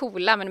minst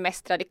coola men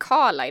mest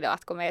radikala idag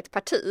att gå med i ett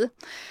parti.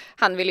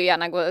 Han vill ju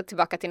gärna gå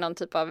tillbaka till någon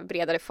typ av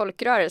bredare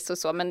folkrörelse och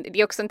så, men det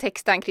är också en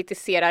text där han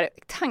kritiserar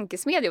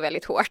tankesmedjor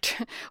väldigt hårt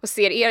och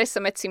ser er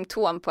som ett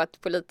symptom på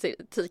att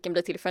politiken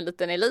blir till för en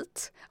liten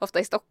elit, ofta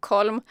i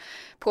Stockholm.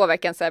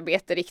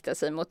 Påverkansarbete riktar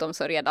sig mot de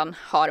som redan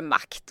har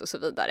makt och så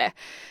vidare.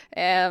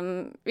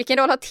 Vilken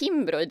roll har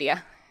Timbro i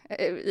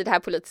det här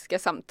politiska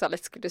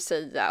samtalet, skulle du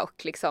säga,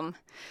 och liksom,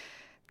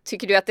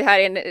 tycker du att det här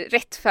är en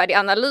rättfärdig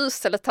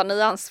analys eller tar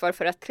ni ansvar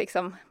för att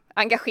liksom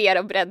engagera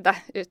och bredda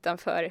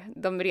utanför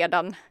de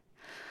redan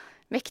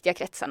mäktiga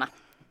kretsarna?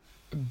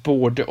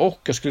 Både och.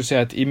 Jag skulle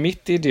säga att i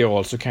mitt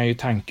ideal så kan ju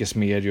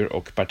tankesmedjor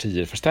och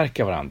partier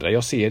förstärka varandra.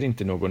 Jag ser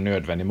inte någon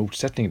nödvändig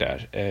motsättning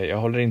där. Jag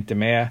håller inte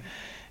med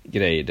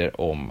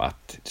Greider om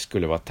att det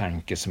skulle vara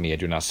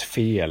tankesmedjornas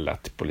fel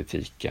att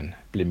politiken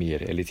blir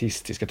mer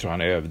elitistisk. Jag tror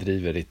han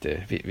överdriver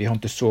lite. Vi har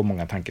inte så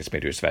många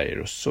tankesmedjor i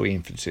Sverige och så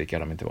inflytelserika har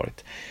de inte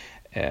varit.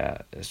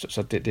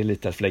 Så att det är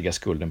lite att lägga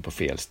skulden på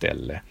fel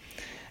ställe.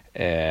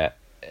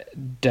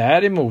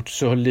 Däremot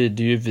så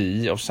lider ju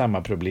vi av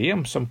samma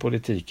problem som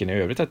politiken i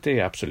övrigt, att det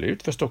är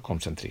absolut för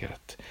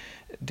Stockholmscentrerat.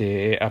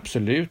 Det är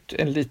absolut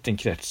en liten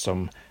krets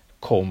som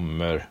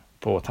kommer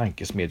på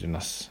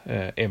tankesmedjornas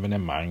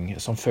evenemang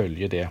som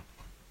följer det.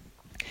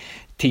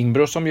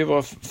 Timbro, som ju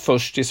var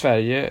först i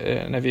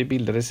Sverige när vi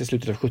bildades i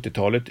slutet av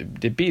 70-talet,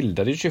 det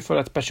bildades ju för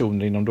att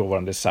personer inom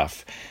dåvarande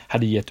SAF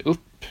hade gett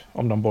upp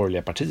om de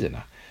borgerliga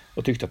partierna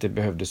och tyckte att det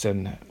behövdes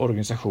en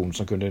organisation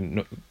som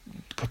kunde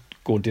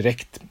gå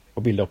direkt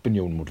och bilda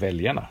opinion mot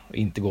väljarna och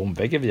inte gå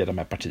omvägar via de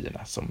här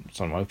partierna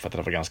som man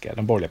uppfattade var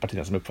de borgerliga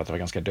partierna som uppfattade var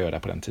ganska döda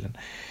på den tiden.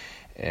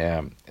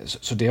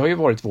 Så det har ju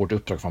varit vårt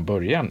uppdrag från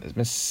början.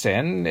 Men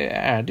sen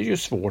är det ju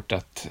svårt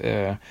att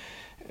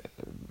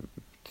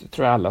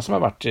tror jag alla som har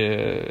varit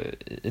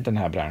i den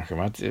här branschen,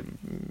 att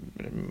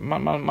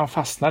man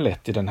fastnar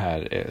lätt i den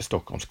här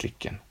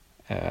Stockholmsklicken.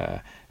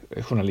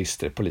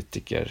 Journalister,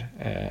 politiker,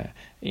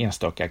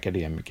 enstaka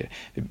akademiker.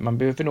 Man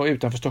behöver nå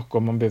utanför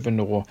Stockholm, man behöver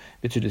nå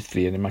betydligt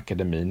fler inom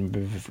akademin, man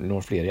behöver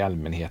nå fler i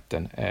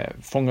allmänheten,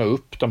 fånga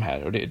upp de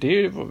här. Och det är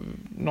ju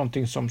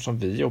någonting som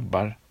vi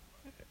jobbar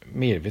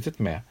medvetet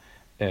med.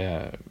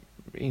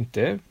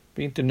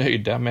 Vi är inte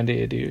nöjda, men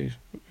det är ju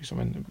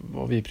liksom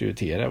vad vi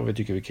prioriterar och vad vi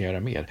tycker vi kan göra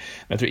mer. Men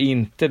jag tror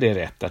inte det är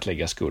rätt att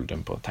lägga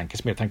skulden på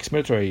tankesmedjor.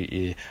 Tankesmedjor tror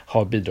jag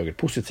har bidragit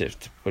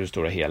positivt på det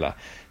stora hela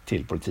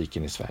till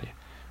politiken i Sverige.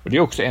 Och det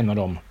är också en av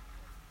de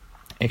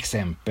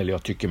exempel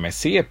jag tycker mig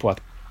se på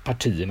att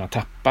partierna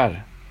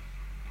tappar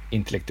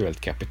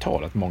intellektuellt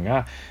kapital. Att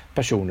många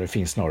personer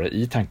finns snarare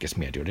i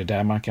tankesmedjor. Det är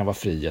där man kan vara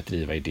fri att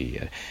driva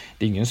idéer.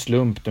 Det är ingen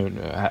slump nu,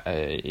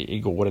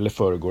 igår eller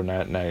förrgår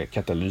när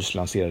Katalys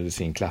lanserade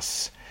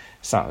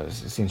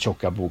sin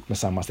tjocka bok med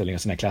sammanställning av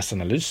sina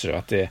klassanalyser.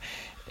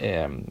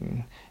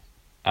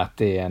 Att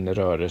det är en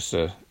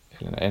rörelse,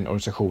 en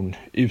organisation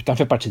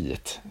utanför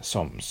partiet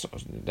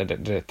där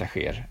detta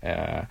sker,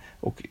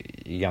 och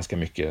i ganska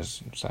mycket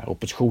så här,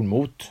 opposition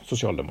mot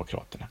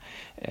Socialdemokraterna.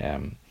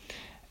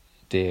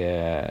 Det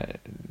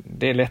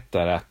är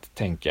lättare att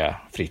tänka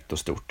fritt och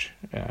stort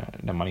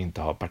när man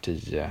inte har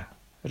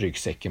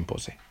partiryggsäcken på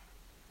sig.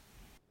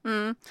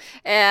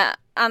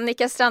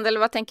 Annika Strandhäll,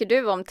 vad tänker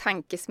du om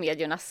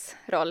tankesmedjornas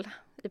roll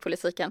i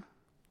politiken?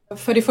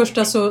 För det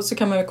första så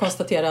kan man ju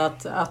konstatera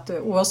att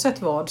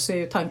oavsett vad så är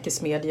ju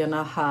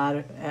tankesmedjorna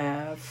här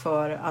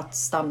för att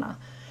stanna.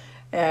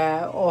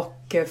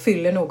 Och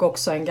fyller nog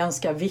också en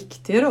ganska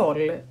viktig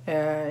roll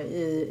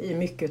i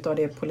mycket av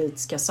det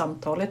politiska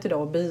samtalet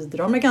idag och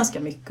bidrar med ganska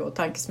mycket. Och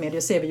tankesmedjor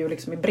ser vi ju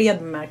liksom i bred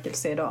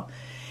bemärkelse idag.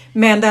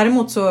 Men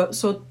däremot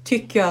så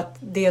tycker jag att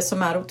det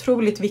som är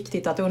otroligt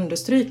viktigt att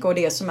understryka och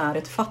det som är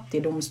ett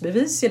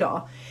fattigdomsbevis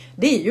idag,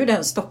 det är ju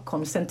den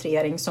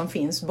Stockholmscentrering som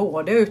finns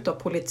både utav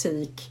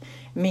politik,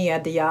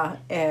 media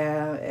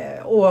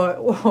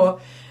och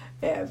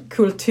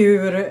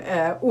kultur,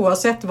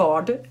 oavsett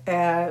vad,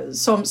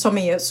 som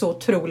är så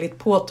otroligt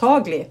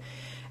påtaglig.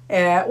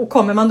 Och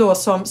kommer man då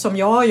som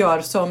jag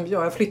gör,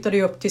 jag flyttade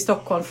ju upp till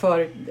Stockholm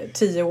för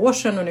 10 år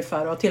sedan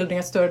ungefär och har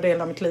tillbringat större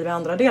delen av mitt liv i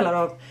andra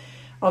delar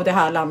av det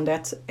här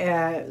landet,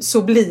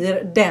 så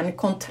blir den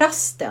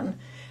kontrasten,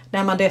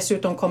 när man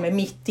dessutom kommer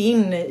mitt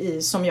in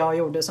i, som jag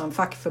gjorde som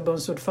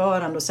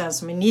fackförbundsordförande och sen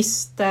som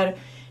minister,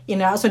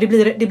 alltså det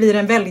blir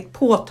en väldigt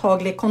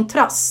påtaglig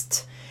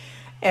kontrast.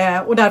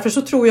 Och därför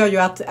så tror jag ju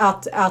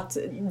att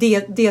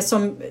det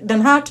som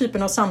den här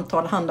typen av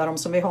samtal handlar om,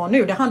 som vi har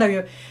nu, det handlar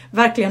ju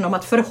verkligen om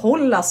att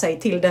förhålla sig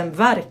till den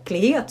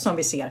verklighet som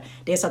vi ser.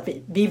 Det är så att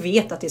vi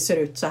vet att det ser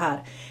ut så här.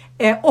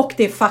 Och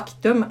det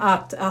faktum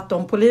att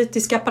de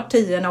politiska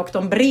partierna och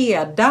de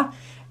breda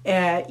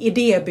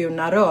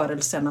idéburna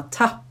rörelserna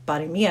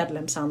tappar i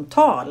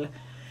medlemsantal.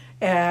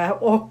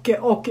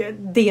 Och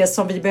det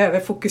som vi behöver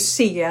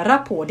fokusera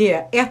på, det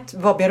är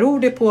vad beror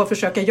det på, att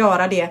försöka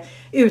göra det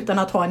utan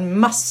att ha en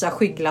massa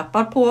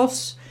skygglappar på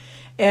oss.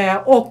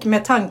 Och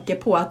med tanke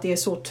på att det är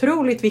så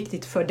otroligt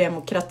viktigt för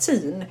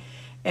demokratin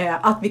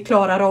att vi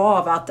klarar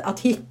av att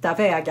hitta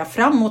vägar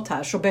framåt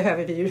här, så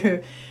behöver vi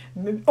ju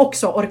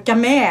också orka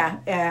med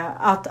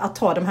att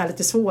ta de här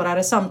lite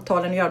svårare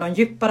samtalen, göra de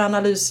djupare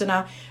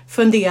analyserna,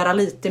 fundera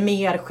lite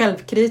mer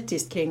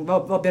självkritiskt kring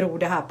vad beror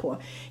det här på.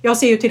 Jag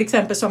ser ju till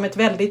exempel som ett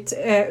väldigt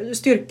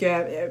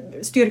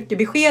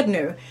styrkebesked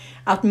nu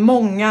att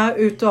många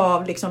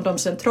utav liksom de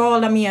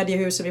centrala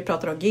mediehusen, vi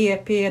pratar om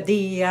GP,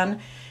 DN,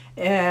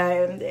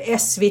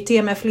 SVT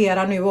med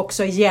flera nu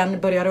också igen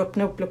börjar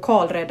öppna upp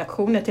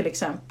lokalredaktioner till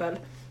exempel,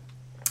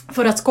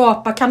 för att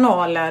skapa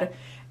kanaler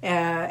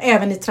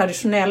även i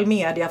traditionell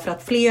media för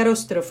att fler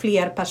röster och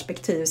fler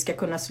perspektiv ska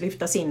kunna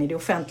lyftas in i det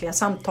offentliga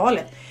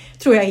samtalet,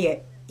 tror jag är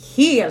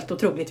helt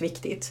otroligt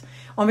viktigt.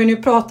 Om vi nu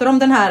pratar om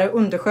den här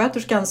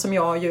undersköterskan som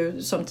jag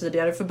ju som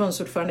tidigare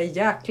förbundsordförande är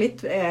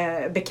jäkligt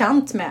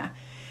bekant med,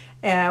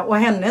 och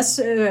hennes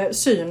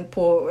syn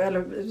på,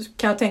 eller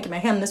kan jag tänka mig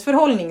hennes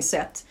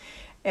förhållningssätt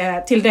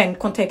till den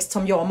kontext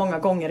som jag många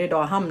gånger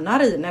idag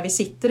hamnar i när vi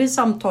sitter i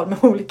samtal med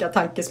olika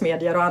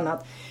tankesmedier och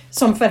annat,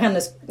 som för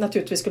hennes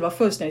naturligtvis skulle vara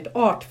fullständigt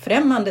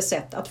artfrämmande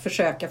sätt att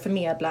försöka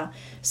förmedla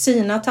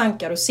sina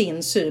tankar och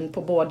sin syn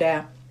på både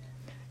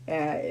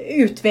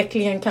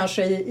utvecklingen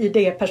kanske i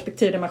det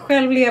perspektiv där man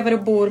själv lever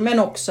och bor, men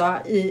också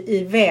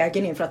i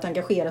vägen in för att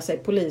engagera sig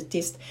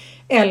politiskt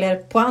eller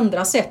på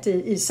andra sätt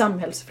i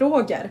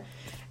samhällsfrågor.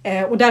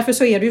 Och därför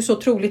så är det ju så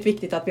otroligt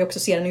viktigt att vi också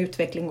ser en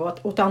utveckling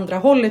åt andra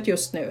hållet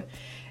just nu.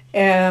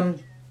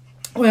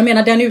 Och jag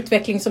menar den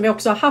utveckling som vi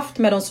också har haft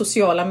med de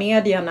sociala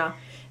medierna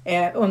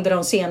under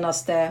de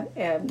senaste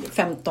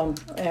 15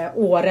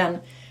 åren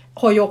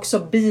har ju också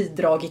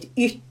bidragit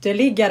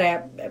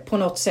ytterligare på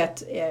något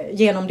sätt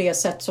genom det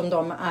sätt som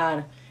de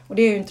är, och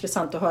det är ju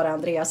intressant att höra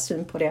Andreas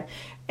syn på det,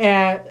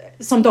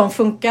 som de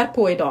funkar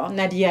på idag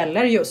när det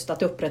gäller just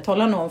att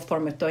upprätthålla någon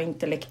form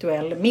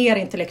av mer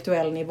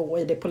intellektuell nivå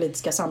i det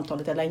politiska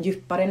samtalet, eller en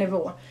djupare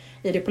nivå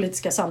i det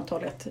politiska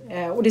samtalet.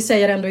 Och det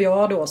säger ändå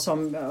jag då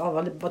som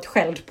har varit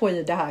skälld på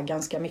i det här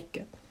ganska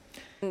mycket.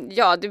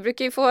 Ja, du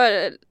brukar ju få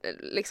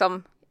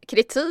liksom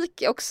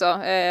kritik också,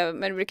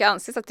 men det brukar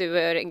anses att du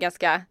är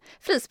ganska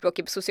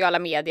frispråkig på sociala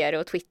medier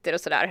och Twitter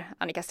och sådär,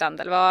 Annika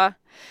Strandhäll.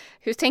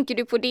 Hur tänker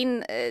du på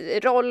din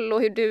roll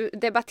och hur du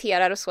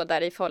debatterar och så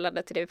där i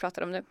förhållande till det vi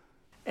pratar om nu?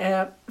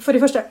 För det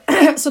första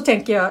så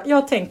tänker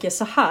jag tänker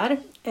så här.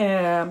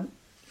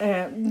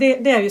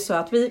 Det är ju så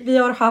att vi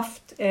har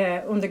haft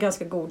under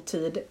ganska god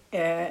tid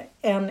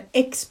en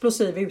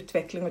explosiv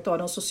utveckling av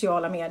de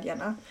sociala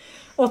medierna.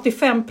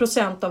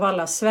 85% av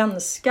alla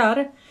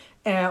svenskar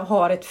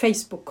har ett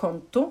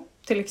Facebook-konto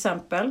till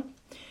exempel.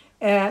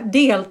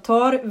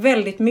 Deltar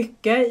väldigt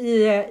mycket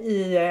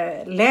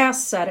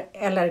läser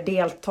eller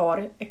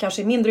deltar,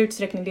 kanske i mindre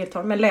utsträckning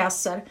deltar, men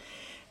läser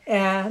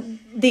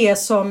det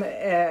som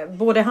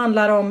både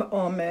handlar om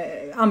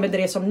använder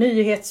det som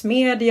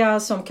nyhetsmedia,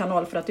 som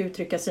kanal för att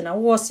uttrycka sina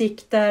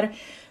åsikter.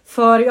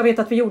 För jag vet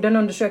att vi gjorde en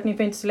undersökning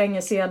för inte så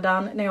länge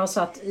sedan när jag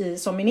satt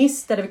som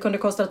minister, där vi kunde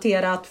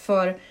konstatera att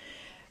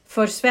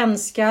för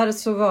svenskar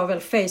så var väl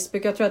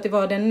Facebook, jag tror att det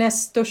var den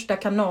näst största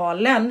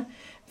kanalen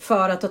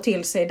för att ta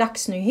till sig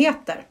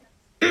dagsnyheter.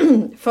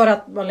 För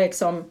att vara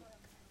liksom...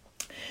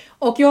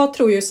 Och jag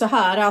tror ju så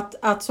här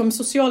att som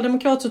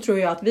socialdemokrat så tror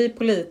jag att vi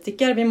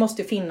politiker, vi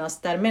måste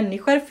finnas där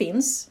människor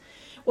finns.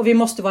 Och vi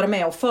måste vara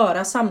med och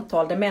föra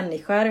samtal där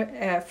människor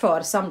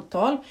för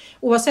samtal.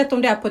 Oavsett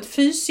om det är på ett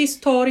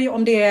fysiskt torg,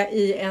 om det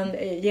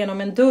är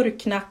genom en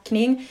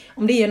dörrknackning,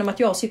 om det är genom att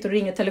jag sitter och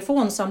ringer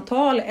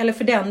telefonsamtal eller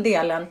för den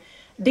delen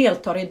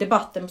deltar i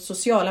debatten på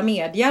sociala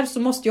medier, så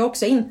måste jag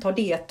också inta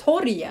det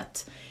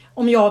torget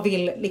om jag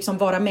vill liksom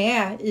vara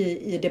med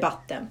i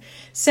debatten.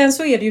 Sen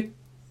så är det ju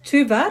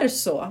tyvärr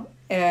så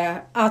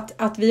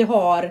att vi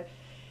har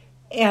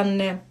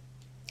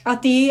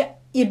att det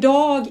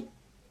idag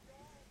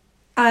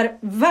är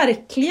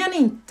verkligen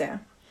inte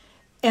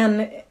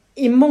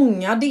i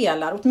många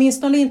delar,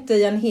 åtminstone inte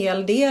i en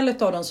hel del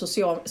av de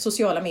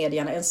sociala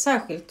medierna, en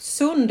särskilt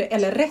sund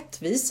eller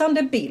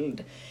rättvisande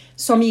bild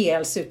som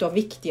ges av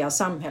viktiga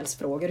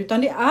samhällsfrågor.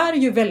 Utan det är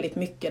ju väldigt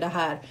mycket det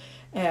här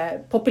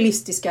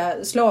populistiska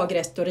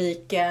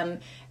slagretoriken,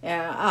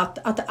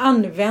 att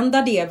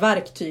använda det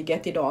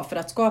verktyget idag för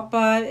att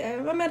skapa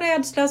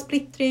rädsla,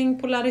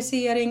 splittring,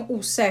 polarisering,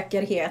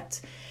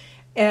 osäkerhet.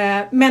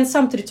 Men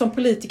samtidigt som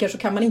politiker så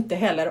kan man inte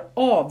heller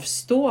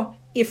avstå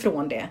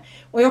ifrån det.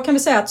 Och jag kan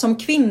väl säga att som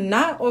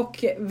kvinna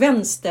och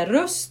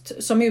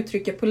vänsterröst som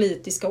uttrycker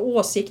politiska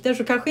åsikter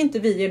så kanske inte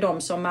vi är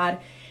de som är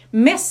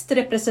mest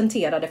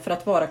representerade för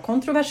att vara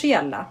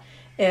kontroversiella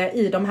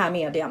i de här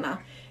medierna.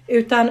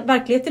 Utan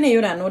verkligheten är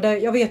ju den, och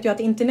jag vet ju att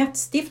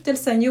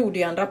Internetstiftelsen gjorde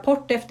en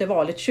rapport efter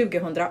valet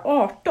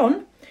 2018,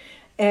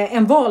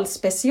 en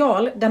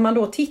valspecial där man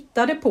då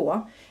tittade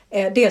på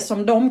det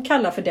som de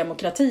kallar för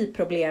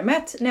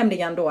demokratiproblemet,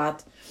 nämligen då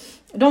att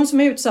de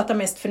som är utsatta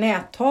mest för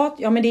näthat,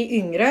 ja men det är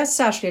yngre,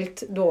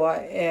 särskilt då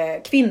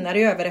kvinnor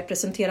är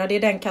överrepresenterade i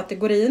den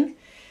kategorin.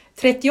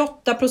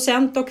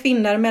 38% av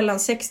kvinnor mellan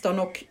 16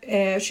 och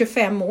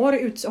 25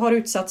 år har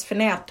utsatts för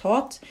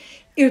näthat.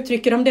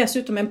 Uttrycker de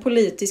dessutom en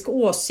politisk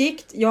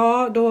åsikt,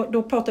 ja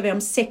då pratar vi om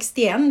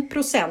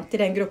 61% i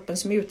den gruppen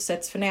som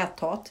utsätts för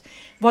näthat.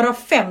 Varav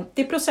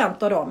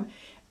 50% av dem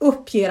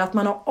uppger att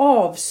man har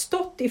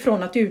avstått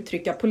ifrån att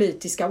uttrycka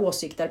politiska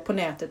åsikter på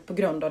nätet på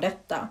grund av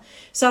detta.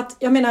 Så att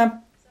jag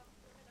menar,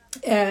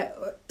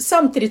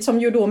 samtidigt som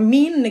ju då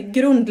min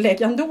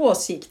grundläggande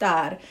åsikt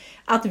är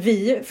att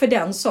vi för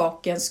den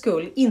sakens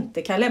skull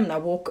inte kan lämna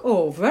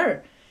walkover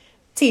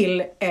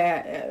till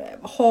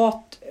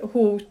hat,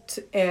 hot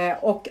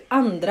och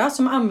andra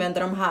som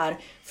använder de här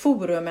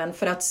forumen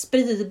för att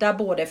sprida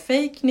både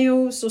fake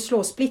news och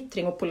slå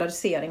splittring och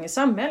polarisering i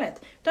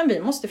samhället. Utan vi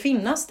måste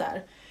finnas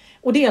där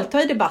och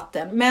delta i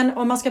debatten. Men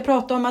om man ska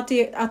prata om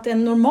att det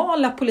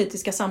normala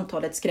politiska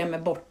samtalet skrämmer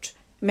bort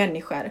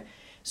människor,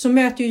 så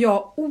möter ju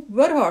jag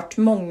oerhört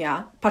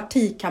många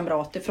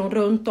partikamrater från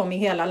runt om i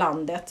hela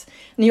landet.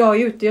 När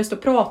jag är ute just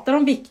och pratar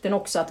om vikten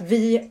också att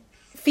vi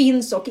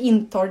finns och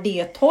intar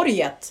det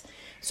torget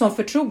som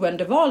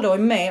förtroendevalda och är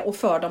med och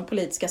för de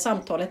politiska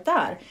samtalet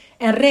där.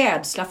 En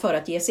rädsla för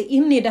att ge sig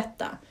in i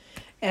detta.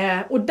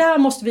 Och där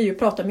måste vi ju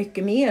prata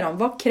mycket mer om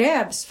vad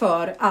krävs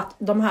för att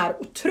de här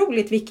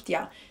otroligt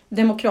viktiga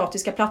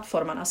demokratiska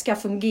plattformarna ska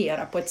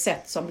fungera på ett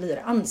sätt som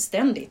blir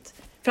anständigt.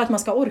 För att man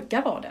ska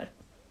orka vara där.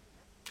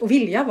 Och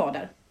vilja vara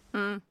där.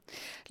 Mm.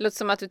 Det låter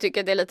som att du tycker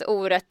att det är lite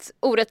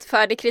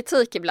orättfärdig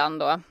kritik ibland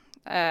då.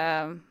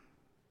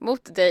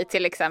 Mot dig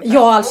till exempel.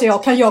 Ja, alltså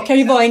jag kan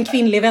ju vara en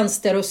kvinnlig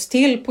vänsterröst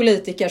till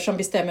politiker som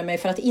bestämmer mig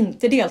för att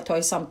inte delta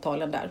i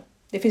samtalen där.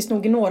 Det finns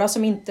nog några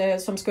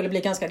som skulle bli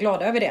ganska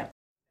glada över det.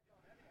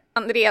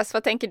 Andreas,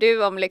 vad tänker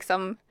du om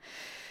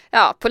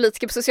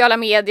politiker på sociala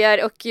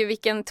medier och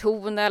vilken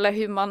ton eller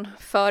hur man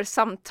för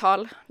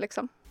samtal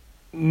liksom?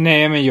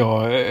 Nej, men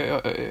jag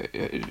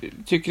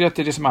tycker att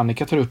det som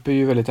Annika tar upp är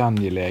ju väldigt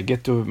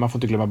angeläget, och man får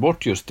inte glömma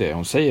bort just det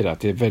hon säger, att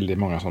det är väldigt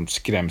många som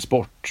skräms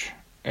bort,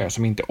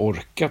 som inte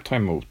orkar ta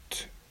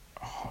emot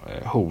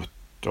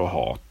hot och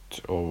hat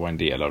och vara en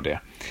del av det.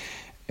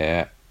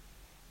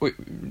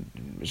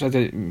 Så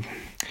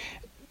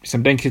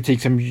att den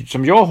kritik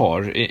som jag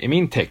har i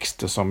min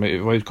text och som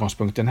var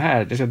utgångspunkten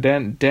här,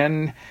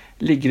 den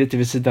ligger lite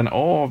vid sidan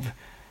av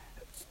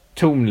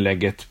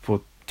tonläget på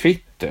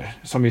Twitter,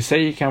 som i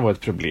sig kan vara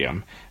ett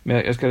problem.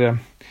 Men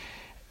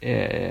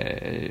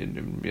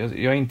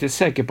jag är inte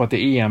säker på att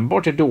det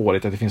enbart är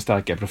dåligt att det finns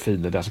starka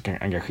profiler där som kan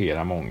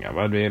engagera många.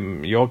 Va?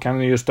 Jag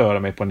kan ju störa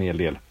mig på en hel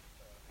del.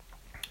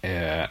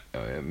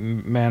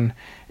 Men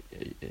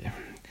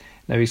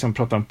när vi som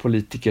pratar om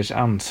politikers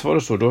ansvar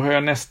och så, då har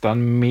jag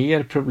nästan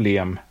mer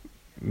problem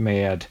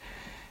med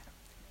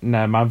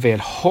när man väl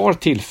har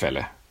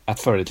tillfälle att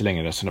föra det till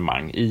längre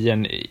resonemang i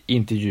en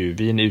intervju,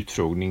 i en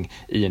utfrågning,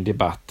 i en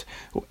debatt,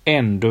 och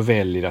ändå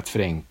väljer att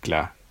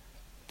förenkla.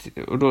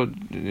 Och då,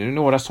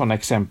 några sådana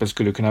exempel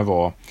skulle kunna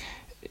vara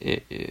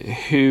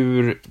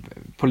hur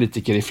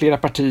politiker i flera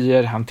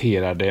partier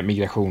hanterade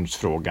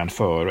migrationsfrågan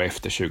före och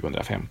efter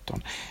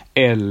 2015.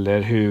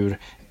 Eller hur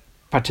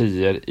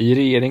partier i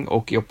regering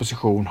och i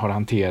opposition har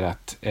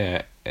hanterat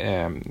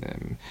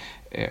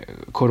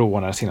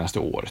corona det senaste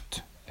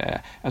året.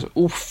 Alltså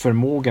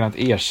oförmågan att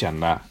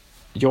erkänna: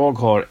 jag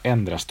har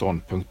ändrat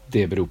ståndpunkt,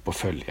 det beror på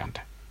följande.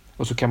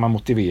 Och så kan man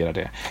motivera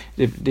det.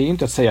 Det är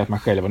inte att säga att man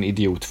själv var en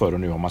idiot förr och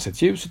nu har man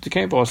sett ljuset. Det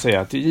kan ju bara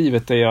säga att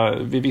givet det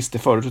vi visste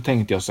förut så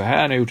tänkte jag så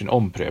här när jag gjort en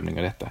omprövning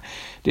av detta.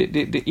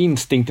 Det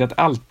instinkten att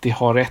alltid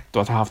ha rätt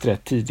och att ha haft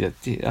rätt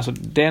tidigt, alltså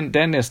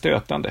den är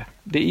stötande.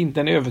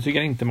 Den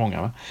övertygar inte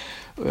många. Va?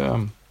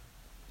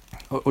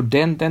 Och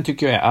den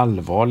tycker jag är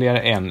allvarligare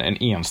än en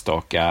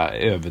enstaka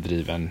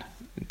överdriven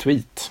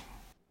tweet.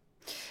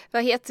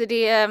 Vad heter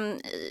det?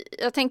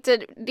 Jag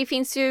tänkte, det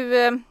finns ju...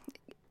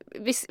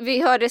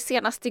 Vi hörde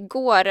senast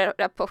igår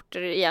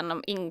rapporter igen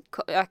om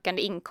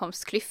ökande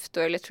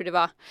inkomstklyftor, eller jag tror det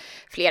var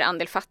fler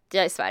andel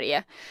fattiga i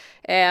Sverige.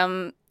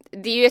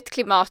 det är ju ett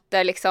klimat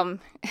där liksom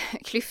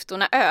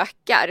klyftorna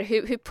ökar.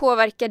 Hur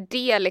påverkar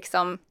det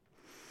liksom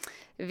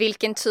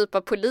vilken typ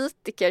av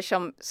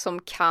politiker som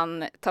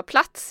kan ta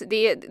plats?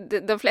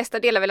 De flesta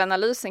delar väl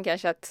analysen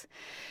kanske att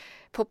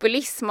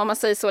populism, om man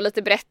säger så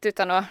lite brett,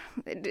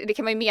 det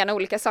kan man ju mena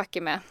olika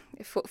saker med,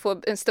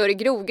 få en större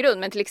grogrund,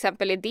 men till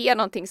exempel är det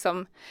någonting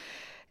som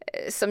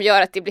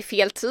gör att det blir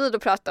fel tid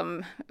att prata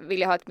om,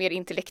 vill jag ha ett mer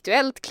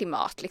intellektuellt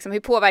klimat? Liksom, hur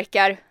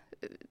påverkar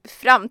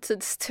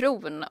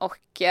framtidstron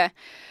och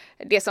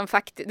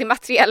det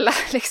materiella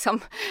liksom,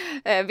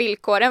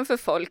 villkoren för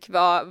folk,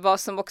 vad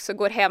som också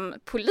går hem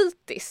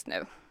politiskt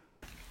nu?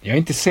 Jag är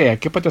inte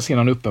säker på att jag ser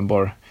någon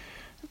uppenbar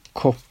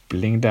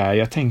koppling där.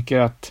 Jag tänker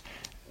att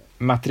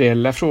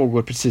materiella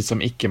frågor, precis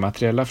som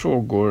icke-materiella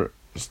frågor,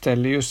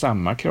 ställer ju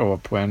samma krav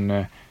på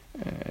en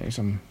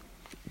liksom,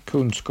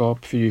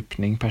 kunskap,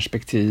 fördjupning,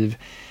 perspektiv.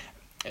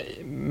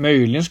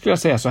 Möjligen skulle jag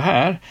säga så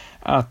här,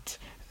 att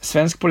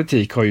svensk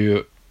politik har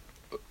ju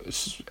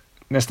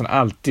nästan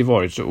alltid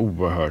varit så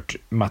oerhört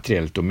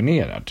materiellt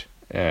dominerad.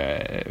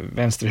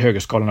 Vänster- och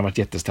högerskalan har varit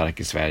jättestark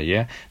i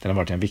Sverige. Den har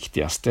varit den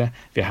viktigaste.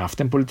 Vi har haft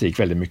en politik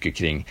väldigt mycket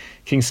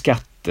kring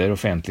skatter,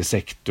 offentlig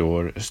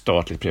sektor,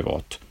 statligt,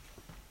 privat.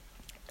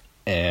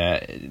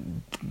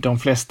 De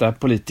flesta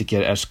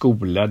politiker är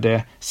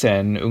skolade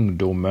sedan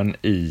ungdomen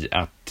i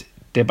att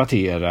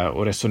debattera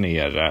och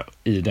resonera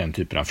i den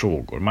typen av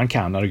frågor. Man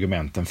kan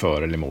argumenten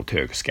för eller emot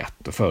hög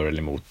skatt och för eller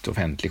emot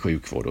offentlig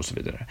sjukvård och så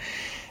vidare.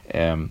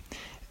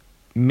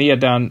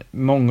 Medan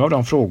många av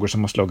de frågor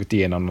som har slagit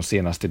igenom de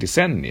senaste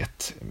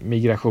decenniet,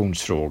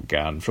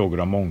 migrationsfrågan, frågor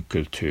om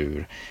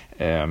mångkultur,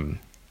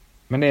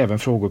 men även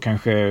frågor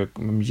kanske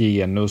om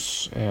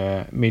genus,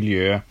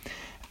 miljö,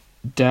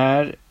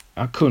 där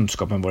har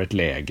kunskapen varit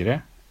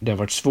lägre. Det har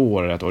varit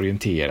svårare att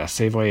orientera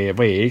sig. Vad är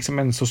liksom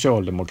en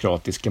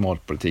socialdemokratisk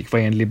klimatpolitik?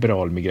 Vad är en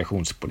liberal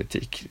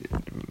migrationspolitik?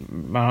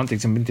 Man har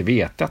liksom inte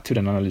vetat hur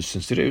den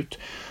analysen ser ut.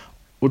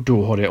 Och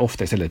då har det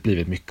ofta istället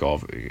blivit mycket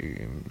av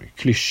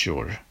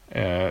klyschor,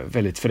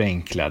 väldigt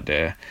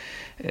förenklade,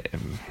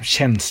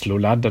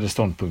 känsloladdade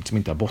ståndpunkter som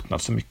inte har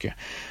bottnat så mycket.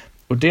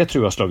 Och det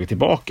tror jag har slagit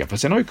tillbaka. För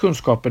sen har ju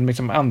kunskapen,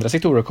 liksom andra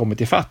sektorer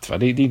kommit i fatt. Va?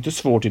 Det är inte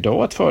svårt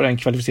idag att föra en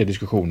kvalificerad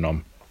diskussion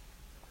om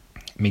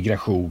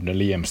migration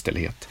eller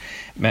jämställdhet.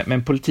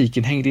 Men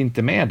politiken hängde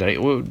inte med där,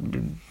 och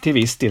till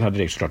viss del hade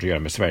det såklart att göra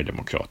med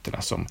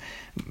Sverigedemokraterna som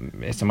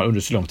under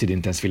så lång tid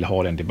inte ens ville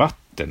ha den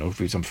debatten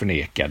och liksom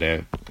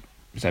förnekade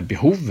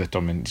behovet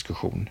av en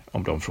diskussion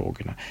om de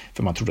frågorna,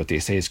 för man trodde att det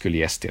i sig skulle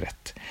ge SD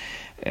rätt.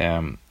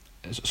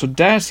 Så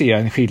där ser jag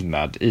en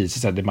skillnad i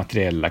så att det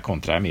materiella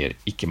kontra mer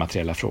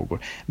icke-materiella frågor.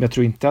 Men jag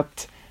tror inte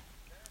att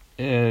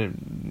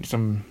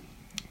liksom,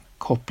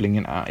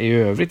 kopplingen i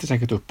övrigt är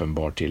säkert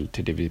uppenbar till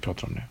det vi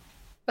pratar om nu.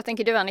 Vad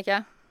tänker du,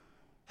 Annika?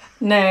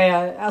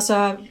 Nej, alltså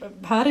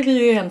här är vi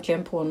ju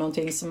egentligen på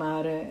någonting som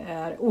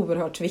är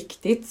oerhört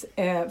viktigt.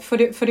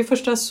 För det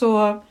första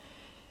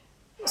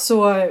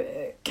så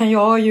kan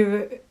jag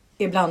ju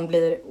ibland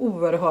bli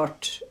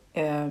oerhört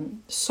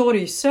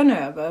sorgsen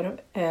över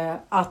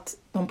att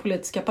de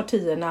politiska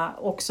partierna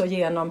också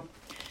genom...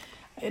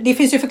 Det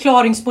finns ju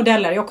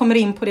förklaringsmodeller, jag kommer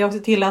in på det också,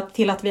 till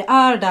att vi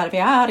är där vi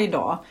är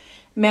idag.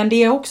 Men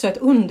det är också ett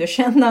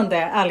underkännande,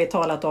 ärligt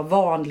talat, av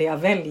vanliga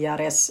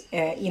väljares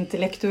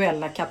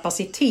intellektuella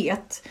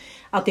kapacitet.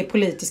 Att det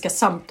politiska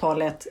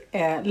samtalet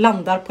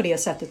landar på det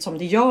sättet som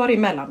det gör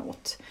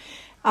emellanåt.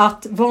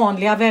 Att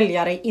vanliga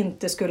väljare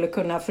inte skulle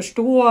kunna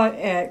förstå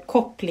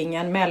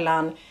kopplingen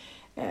mellan...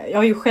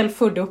 Jag är ju själv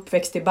född och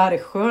uppväxt i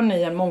Bergsjön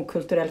i en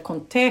mångkulturell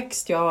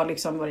kontext. Jag har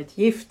liksom varit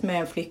gift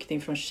med en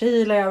flykting från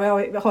Chile.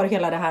 Jag har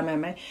hela det här med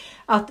mig.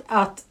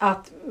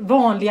 Att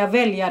vanliga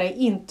väljare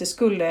inte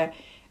skulle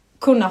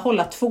kunna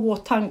hålla två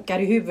tankar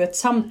i huvudet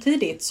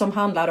samtidigt som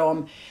handlar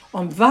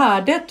om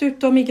värdet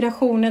utav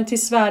migrationen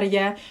till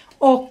Sverige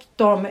och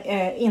de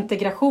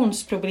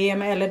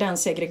integrationsproblem eller den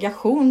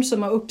segregation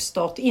som har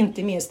uppstått,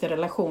 inte minst i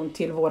relation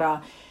till våra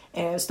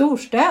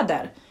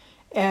storstäder.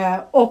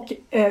 Och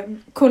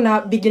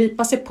kunna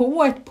begripa sig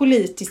på ett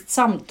politiskt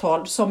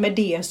samtal som är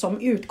det som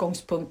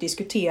utgångspunkt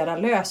diskuterar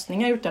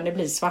lösningar, utan det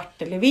blir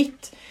svart eller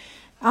vitt.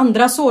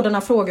 Andra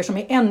sådana frågor som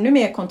är ännu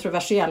mer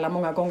kontroversiella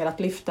många gånger att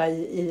lyfta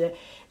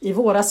i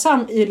våra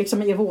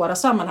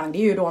sammanhang, det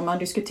är ju då man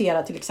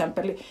diskuterar till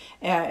exempel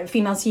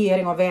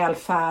finansiering av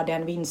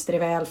välfärden, vinster i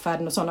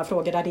välfärden och sådana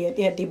frågor där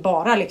det är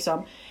bara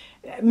liksom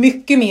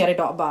mycket mer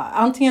idag. Bara,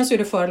 antingen så är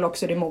det för eller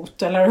också är det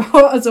emot.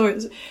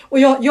 Och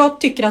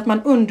jag tycker att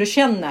man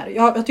underkänner.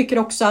 Jag tycker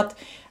också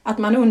att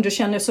man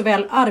underkänner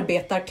såväl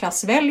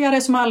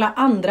arbetarklassväljare som alla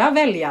andra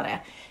väljare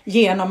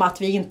genom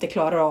att vi inte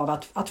klarar av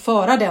att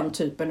föra den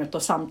typen av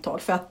samtal.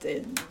 För att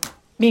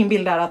min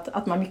bild är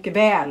att man mycket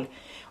väl,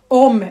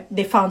 om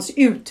det fanns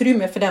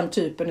utrymme för den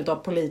typen av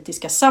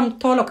politiska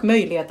samtal och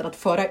möjligheter att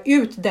föra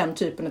ut den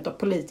typen av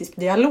politisk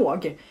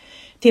dialog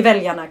till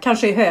väljarna,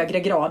 kanske i högre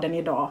grad än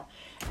idag,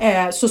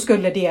 så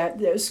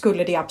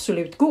skulle det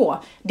absolut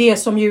gå. Det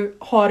som ju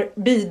har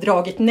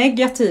bidragit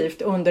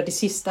negativt under det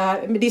sista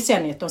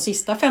decenniet, de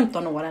sista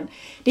 15 åren,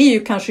 det är ju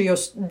kanske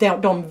just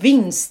de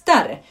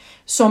vinster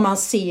som man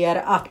ser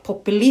att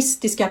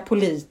populistiska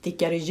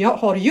politiker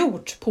har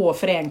gjort på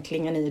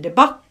förenklingen i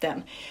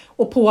debatten.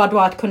 Och på då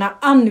att kunna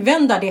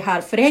använda det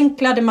här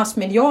förenklade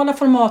massmediala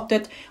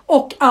formatet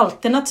och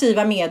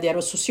alternativa medier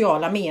och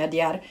sociala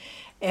medier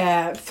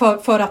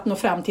för att nå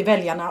fram till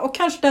väljarna. Och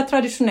kanske där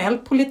traditionell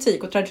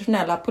politik och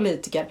traditionella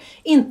politiker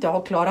inte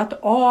har klarat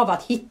av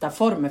att hitta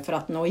former för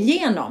att nå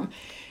igenom.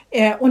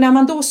 Och när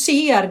man då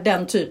ser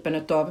den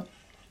typen av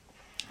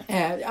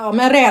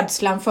med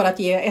rädslan för att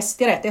ge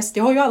SD rätt. SD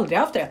har ju aldrig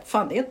haft rätt.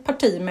 Fan, det är ett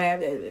parti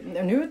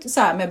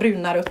med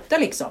bruna rötter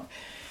liksom.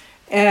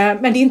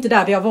 Men det är inte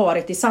där vi har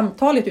varit i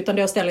samtalet, utan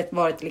det har istället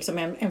varit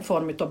liksom en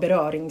form av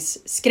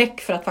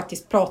beröringsskräck för att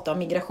faktiskt prata om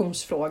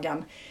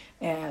migrationsfrågan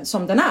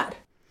som den är.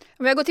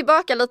 Om jag går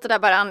tillbaka lite där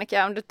bara,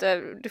 Annika, om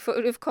du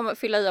får komma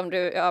fylla i om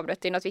du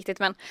avbröt, det är något viktigt.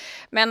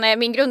 Men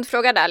min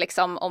grundfråga där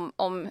liksom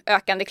om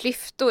ökande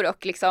klyftor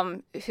och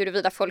liksom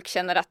huruvida folk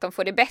känner att de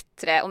får det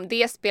bättre, om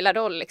det spelar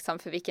roll liksom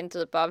för vilken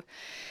typ av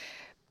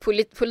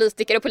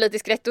politiker och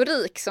politisk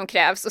retorik som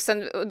krävs. Och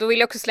sen, då vill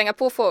jag också slänga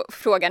på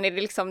frågan, är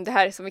det liksom det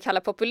här som vi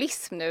kallar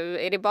populism nu,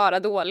 är det bara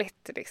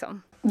dåligt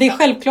liksom? Det är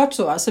självklart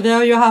så. Alltså, vi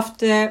har ju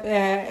haft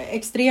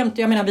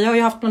vi har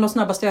ju haft bland de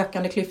snabbast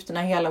ökande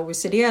klyftorna i hela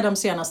OECD de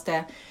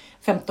senaste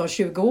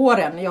 15-20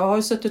 åren. Jag har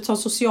ju suttit som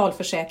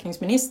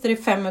socialförsäkringsminister i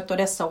 5 av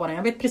dessa åren.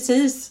 Jag vet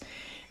precis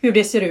hur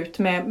det ser ut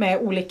med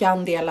olika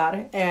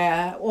andelar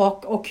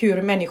och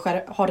hur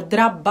människor har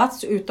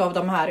drabbats utav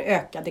de här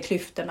ökade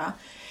klyftorna.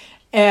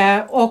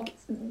 Och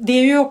det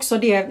är ju också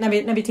det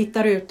när vi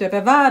tittar ut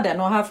över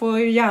världen, och här får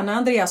ju gärna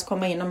Andreas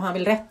komma in om han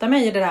vill rätta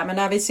mig i det där, men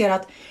när vi ser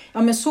att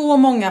så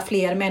många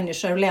fler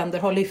människor och länder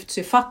har lyfts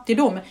ur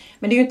fattigdom,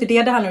 men det är ju inte det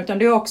handlar om, utan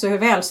det är också hur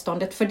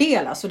välståndet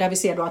fördelas, och där vi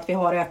ser då att vi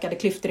har ökade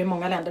klyftor i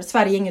många länder.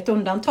 Sverige är inget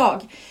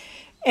undantag.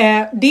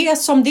 Det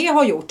som det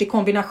har gjort i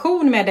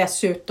kombination med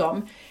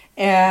dessutom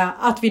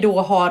att vi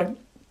då har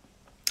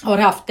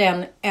haft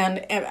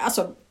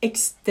alltså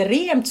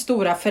extremt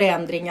stora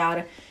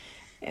förändringar,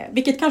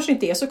 vilket kanske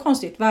inte är så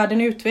konstigt.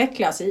 Världen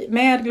utvecklas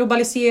med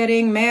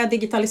globalisering, med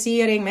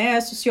digitalisering,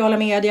 med sociala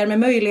medier, med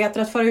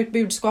möjligheter att föra ut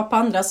budskap på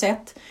andra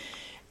sätt.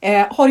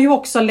 Har ju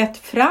också lett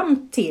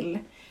fram till,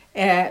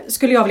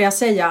 skulle jag vilja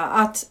säga,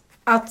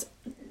 att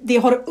det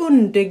har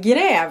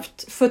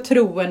undergrävt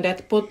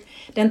förtroendet på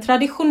den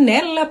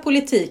traditionella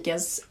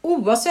politikens,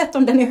 oavsett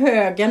om den är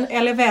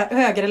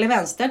höger eller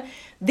vänster,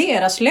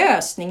 deras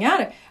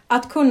lösningar.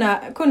 Att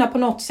kunna på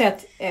något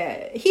sätt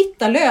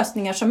hitta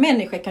lösningar som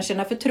människor kan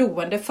känna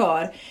förtroende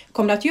för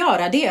kommer att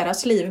göra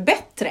deras liv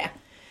bättre.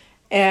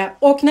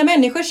 Och när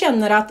människor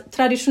känner att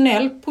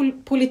traditionell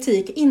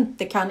politik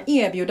inte kan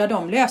erbjuda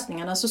de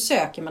lösningarna, så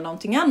söker man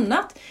någonting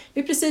annat. Det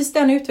är precis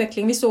den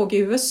utveckling vi såg i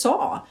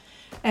USA.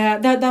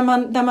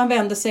 Där man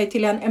vänder sig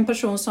till en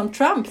person som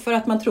Trump för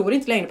att man tror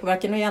inte längre på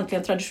varken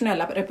egentligen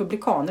traditionella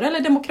republikaner eller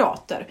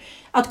demokrater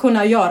att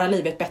kunna göra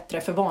livet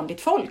bättre för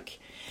vanligt folk.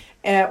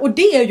 Och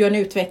det är ju en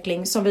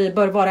utveckling som vi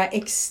bör vara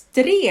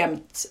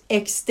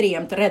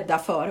extremt rädda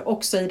för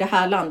också i det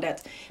här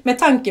landet. Med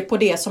tanke på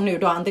det som nu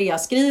då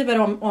Andreas skriver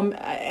om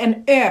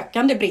en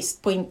ökande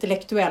brist på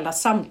intellektuella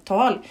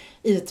samtal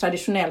i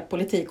traditionell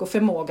politik och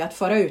förmåga att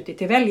föra ut det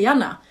till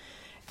väljarna.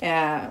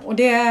 Och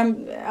det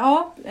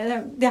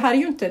här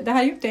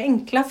är ju inte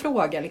enkla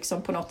frågor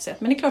liksom på något sätt.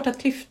 Men det är klart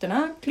att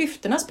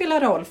klyftorna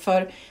spelar roll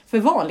för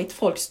vanligt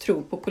folks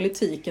tro på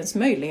politikens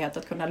möjlighet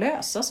att kunna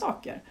lösa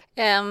saker.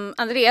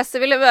 Andreas,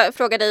 jag ville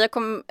fråga dig, jag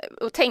kom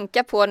att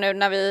tänka på nu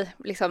när vi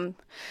liksom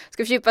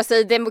ska fördjupa sig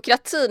i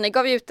demokratin. Ni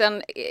gav ut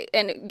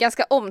en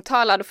ganska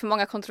omtalad och för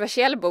många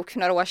kontroversiell bok för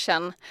några år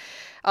sedan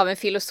av en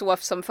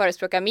filosof som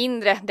förespråkar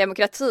mindre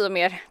demokrati och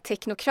mer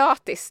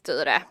teknokratiskt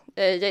styre.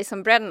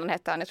 Jason Brennan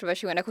hette han, jag tror det var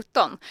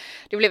 2017.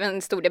 Det blev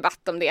en stor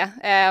debatt om det.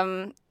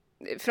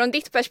 Från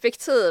ditt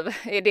perspektiv,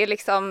 är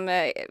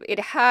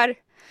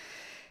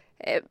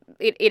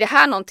det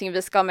här någonting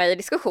vi ska ha med i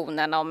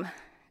diskussionen om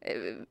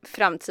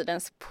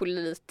framtidens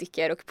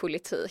politiker och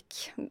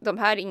politik? De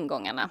här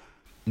ingångarna?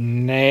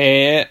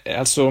 Nej,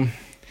 alltså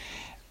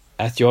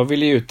att jag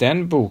ville ge ut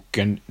den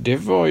boken, det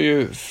var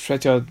ju för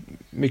att jag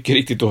mycket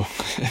riktigt då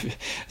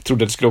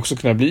trodde att det skulle också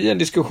kunna bli en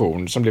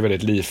diskussion som blev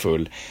väldigt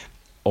livfull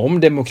om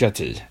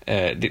demokrati.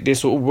 Det är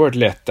så oerhört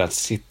lätt att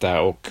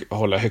sitta och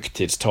hålla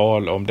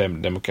högtidstal om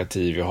den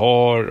demokrati vi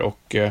har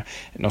och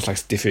någon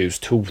slags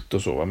diffust hot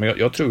och så. Men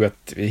jag tror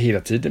att vi hela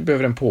tiden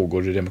behöver en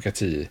pågående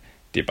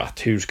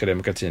demokratidebatt. Hur ska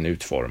demokratin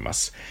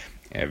utformas?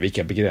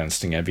 Vilka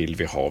begränsningar vill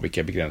vi ha?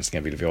 Vilka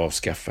begränsningar vill vi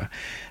avskaffa?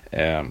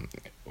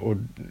 Och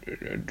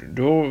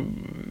då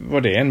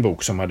var det en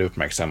bok som hade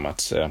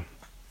uppmärksammats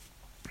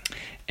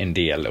en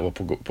del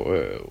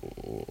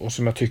och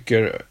som jag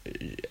tycker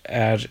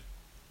är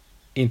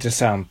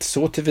intressant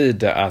så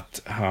tillvida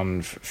att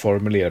han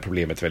formulerar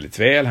problemet väldigt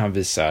väl. Han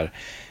visar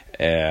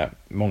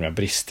många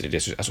brister i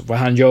det. Alltså, vad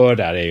han gör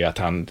där är ju att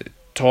han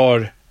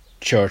tar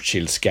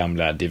Churchills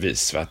gamla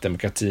devis, att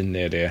demokratin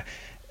är det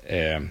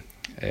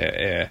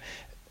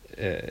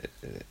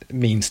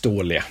minst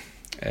dåliga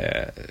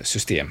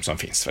system som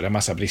finns. För det är en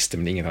massa brister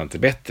men inget annat är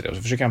bättre. Och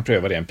så försöker han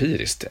pröva det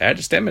empiriskt.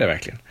 Stämmer det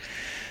verkligen?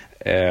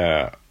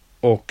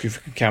 Och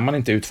kan man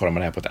inte utforma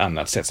det här på ett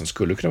annat sätt som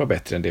skulle kunna vara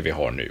bättre än det vi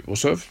har nu? Och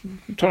så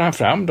tar han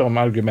fram de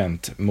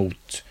argument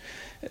mot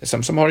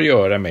som har att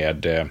göra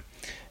med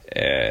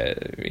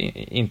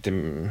inte...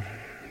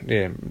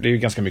 Det är ju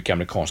ganska mycket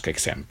amerikanska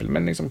exempel,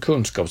 men liksom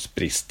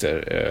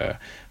kunskapsbrister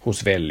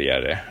hos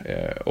väljare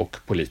och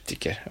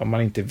politiker. Om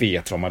man inte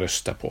vet vad man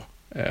röstar på.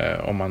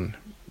 Om man,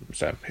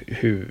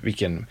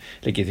 vilken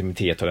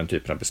legitimitet har den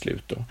typen av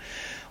beslut då.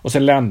 Och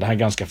sen landar han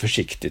ganska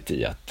försiktigt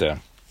i att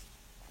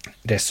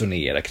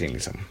resonera kring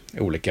liksom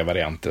olika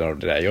varianter av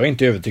det där. Jag är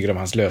inte övertygad om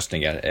hans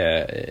lösningar.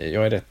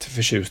 Jag är rätt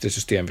förtjust i det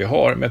system vi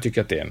har, men jag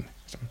tycker att det är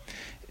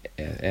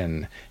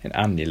en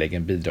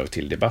angelägen bidrag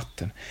till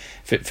debatten.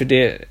 För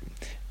det,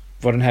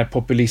 vad den här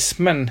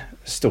populismen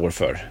står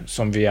för,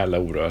 som vi alla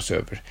oroas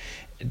över,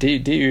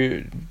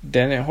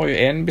 den har ju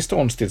en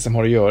beståndsdel som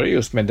har att göra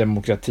just med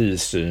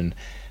demokratisyn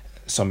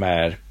som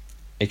är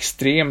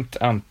extremt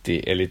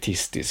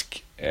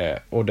anti-elitistisk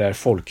och där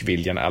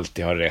folkviljan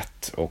alltid har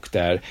rätt och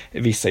där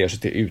vissa gör sig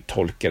till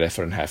uttolkare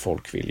för den här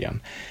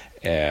folkviljan.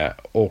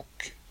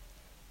 Och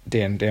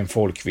det är en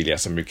folkvilja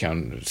som ju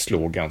kan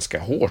slå ganska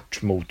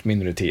hårt mot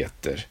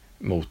minoriteter,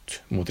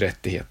 mot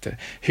rättigheter.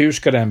 Hur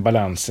ska den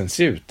balansen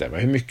se ut där?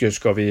 Hur mycket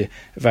ska vi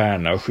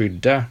värna och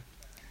skydda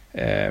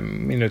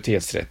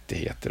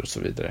minoritetsrättigheter och så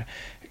vidare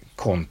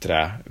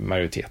kontra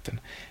majoriteten?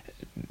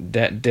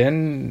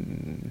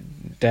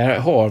 Där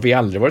har vi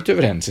aldrig varit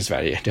överens i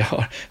Sverige. Det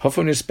har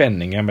funnits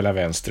spänningar mellan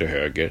vänster och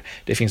höger.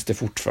 Det finns det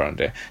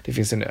fortfarande. Det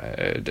finns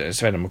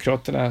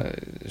Sverigedemokraterna,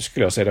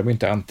 skulle jag säga, de är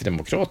inte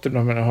antidemokrater,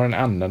 de har en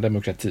annan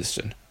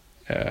demokratisyn.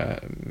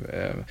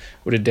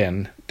 Och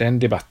den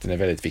debatten är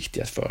väldigt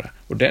viktig att föra.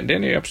 Och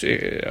den är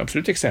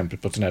absolut exempel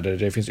på sådana där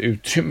det finns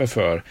utrymme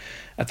för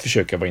att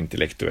försöka vara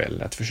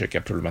intellektuell, att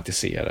försöka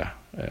problematisera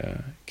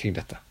kring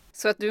detta.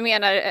 Så att du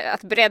menar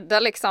att bredda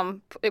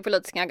liksom det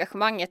politiska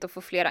engagemanget och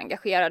få fler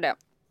engagerade,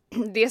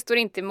 det står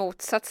inte i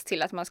motsats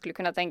till att man skulle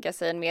kunna tänka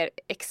sig en mer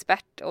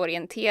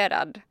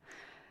expertorienterad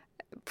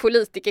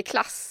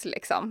politikerklass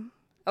liksom?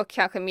 Och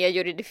kanske mer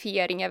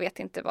juridifiering, jag vet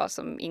inte vad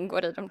som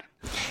ingår i dem.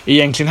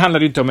 Egentligen handlar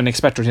det inte om en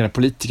expertorienterad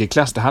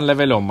politikerklass, det handlar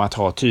väl om att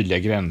ha tydliga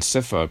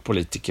gränser för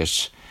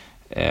politikers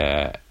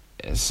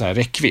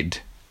räckvidd.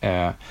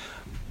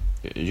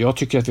 Jag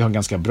tycker att vi har en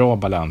ganska bra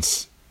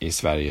balans i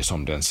Sverige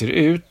som den ser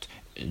ut.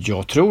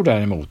 Jag tror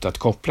däremot att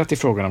kopplat till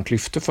frågan om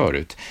klyftor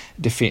förut,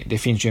 det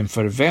finns ju en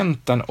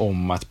förväntan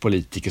om att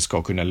politiker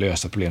ska kunna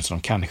lösa problem som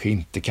de kanske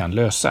inte kan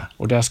lösa.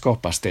 Och där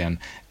skapas det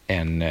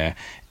en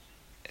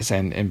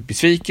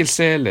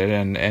besvikelse eller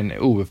en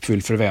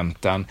ouppfylld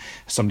förväntan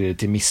som leder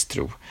till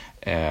misstro.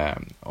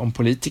 Om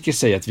politiker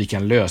säger att vi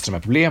kan lösa de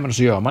här problemen och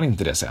så gör man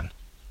inte det sen,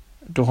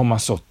 då har man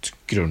sått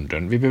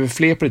grunden. Vi behöver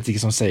fler politiker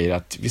som säger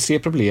att vi ser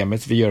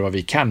problemet, vi gör vad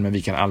vi kan, men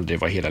vi kan aldrig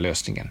vara hela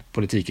lösningen.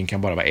 Politiken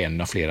kan bara vara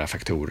en av flera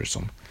faktorer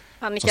som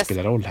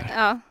spelar roll här.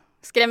 Ja.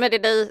 Skrämmer det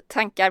dig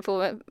tankar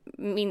på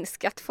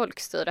minskat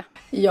folkstyre?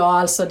 Ja,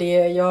 alltså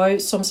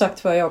som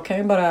sagt var, jag kan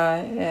ju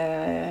bara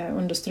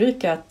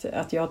understryka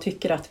att jag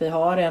tycker att vi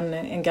har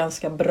en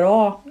ganska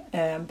bra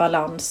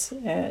balans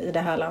i det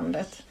här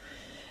landet.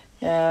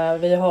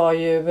 Vi har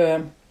ju...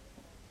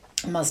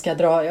 Man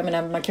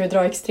kan ju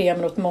dra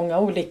extremer åt många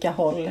olika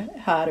håll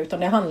här, utan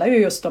det handlar ju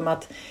just om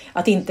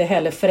att inte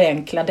heller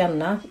förenkla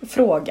denna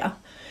fråga.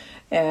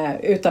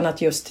 Utan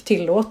att just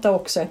tillåta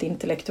också ett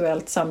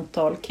intellektuellt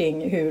samtal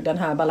kring hur den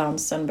här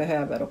balansen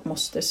behöver och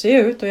måste se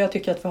ut. Och jag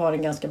tycker att vi har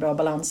en ganska bra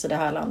balans i det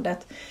här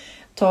landet.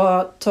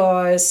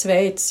 Ta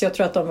Schweiz, jag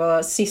tror att de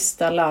var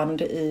sista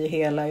land i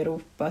hela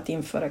Europa att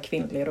införa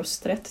kvinnlig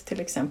rösträtt till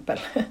exempel.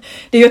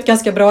 Det är ju ett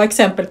ganska bra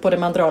exempel på det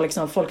man drar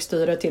liksom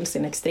folkstyre till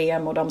sin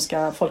extrem och de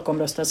ska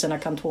folkomrösta sina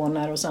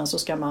kantoner och sen så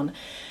ska man...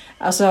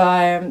 Alltså,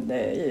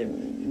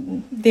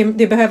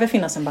 det behöver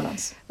finnas en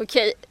balans.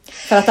 Okej.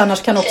 För att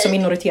annars kan också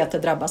minoriteter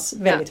drabbas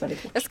väldigt,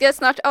 väldigt hårt. Jag ska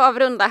snart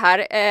avrunda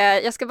här.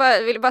 Jag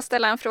vill bara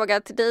ställa en fråga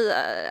till dig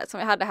som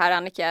jag hade här,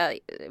 Annika,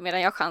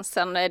 medan jag har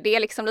chansen. Det är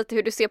liksom lite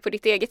hur du ser på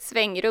ditt eget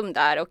svängrum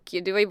där, och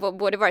du har ju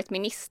både varit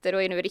minister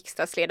och är nu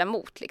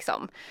riksdagsledamot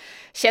liksom.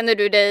 Känner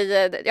du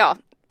dig,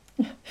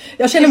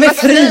 Jag känner mig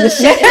fri. Hur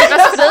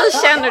fri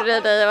känner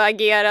du dig att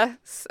agera?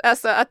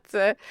 Alltså att...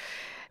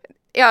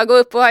 gå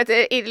upp och ha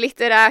ett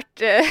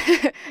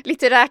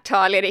litterärt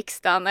tal i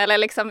riksdagen, eller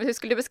liksom, hur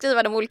skulle du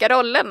beskriva de olika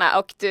rollerna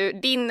och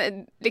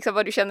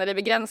vad du känner dig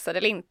begränsad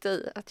eller inte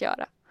i att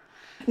göra?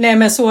 Nej,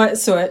 men så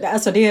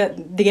alltså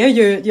det är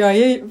ju, jag är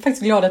ju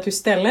faktiskt glad att du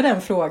ställer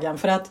den frågan,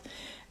 för att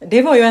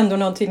det var ju ändå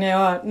någonting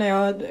när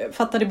jag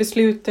fattade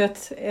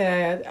beslutet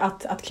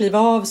att kliva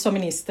av som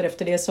minister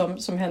efter det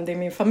som hände i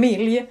min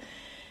familj.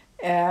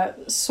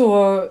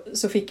 Så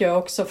fick jag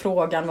också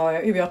frågan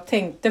hur jag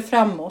tänkte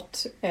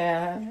framåt.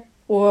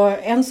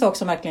 Och en sak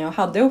som verkligen jag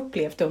hade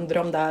upplevt under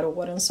de där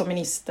åren som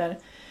minister,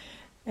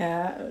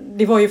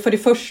 det var ju för det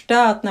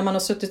första att när man har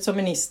suttit som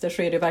minister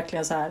så är det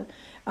verkligen så här,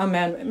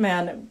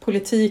 men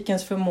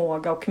politikens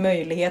förmåga och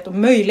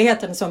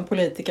möjligheten som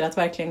politiker att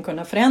verkligen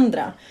kunna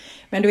förändra.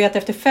 Men du vet,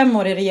 efter 5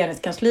 år i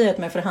regeringskansliet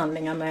med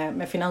förhandlingar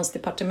med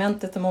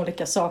Finansdepartementet om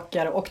olika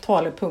saker och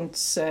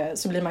talepunkts,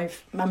 så blir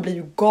man blir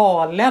ju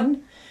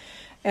galen.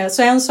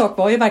 Så en sak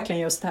var ju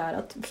verkligen just det här,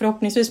 att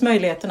förhoppningsvis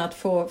möjligheten att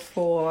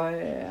få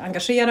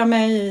engagera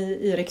mig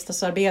i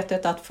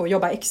riksdagsarbetet, att få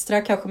jobba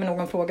extra kanske med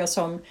någon fråga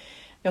som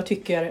jag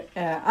tycker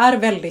är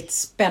väldigt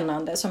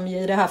spännande, som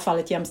i det här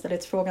fallet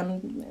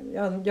jämställdhetsfrågan.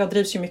 Jag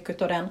drivs ju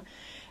mycket av den.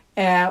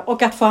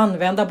 Och att få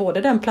använda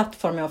både den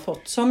plattform jag har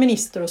fått som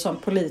minister och som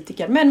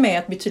politiker, men med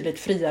ett betydligt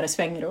friare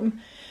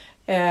svängrum.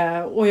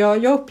 Och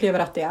jag upplever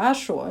att det är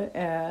så,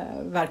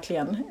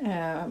 verkligen.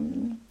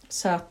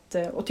 Så att,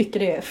 och tycker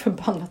det är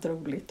förbannat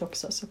roligt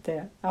också. Så att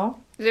det, ja.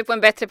 Du är på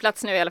en bättre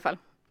plats nu i alla fall,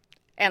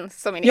 än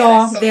som minister.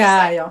 Ja, det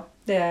är jag.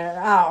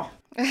 Ja.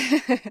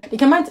 Det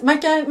kan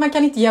man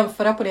kan inte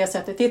jämföra på det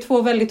sättet. Det är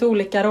 2 väldigt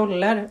olika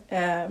roller.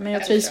 Men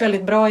jag trivs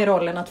väldigt bra i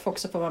rollen att få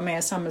också få vara med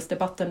i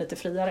samhällsdebatten lite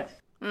friare.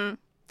 Mm.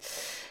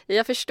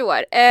 Jag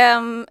förstår.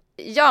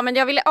 Ja, men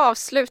jag ville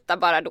avsluta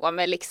bara då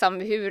med liksom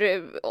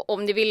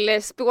om ni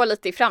vill spå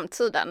lite i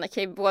framtiden. Ni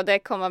kan ju både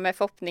komma med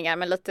förhoppningar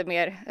men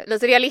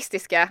lite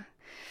realistiska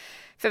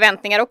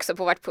förväntningar också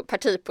på vart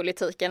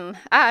partipolitiken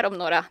är om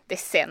några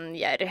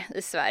decennier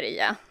i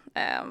Sverige.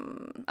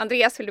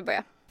 Andreas, vill du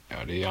börja? Ja,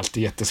 det är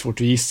alltid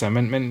jättesvårt att gissa,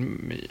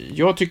 men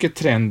jag tycker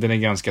trenden är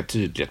ganska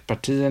tydlig. Att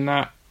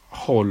partierna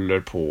håller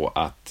på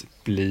att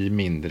bli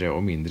mindre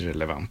och mindre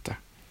relevanta.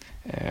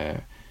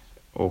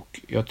 Och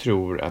jag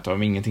tror att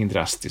om ingenting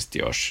drastiskt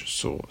görs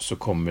så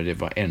kommer det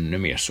vara ännu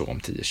mer så om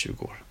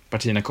 10-20 år.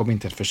 Partierna kommer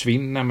inte att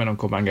försvinna, men de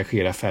kommer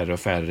engagera färre och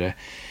färre.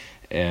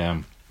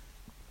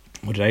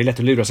 Och det där är lätt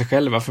att lura sig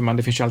själva, för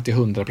det finns ju alltid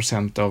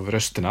 100% av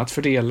rösterna att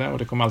fördela, och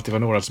det kommer alltid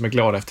vara några som är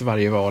glada efter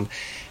varje val.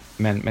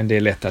 Men det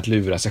är lätt att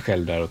lura sig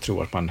själv där och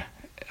tro att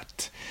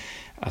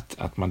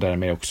man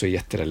därmed också är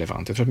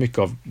jätterelevant. Jag tror att mycket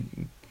av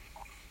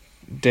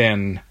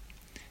den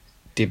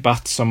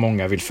debatt som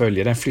många vill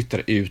följa, den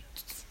flyttar ut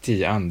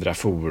till andra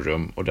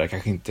forum, och där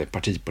kanske inte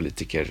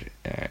partipolitiker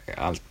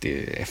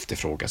alltid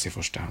efterfrågas i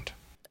första hand.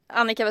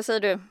 Annika, vad säger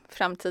du?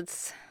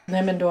 Framtids...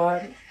 Nej, men då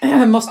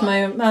måste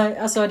man ju...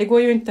 Alltså, det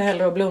går ju inte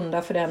heller att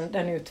blunda för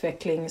den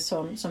utveckling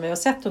som vi har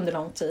sett under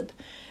lång tid.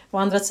 Å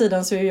andra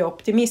sidan så är jag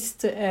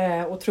optimist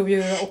och tror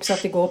ju också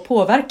att det går att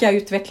påverka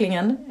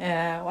utvecklingen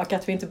och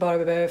att vi inte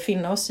bara behöver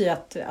finna oss i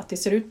att det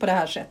ser ut på det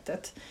här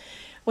sättet.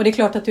 Och det är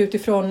klart att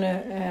utifrån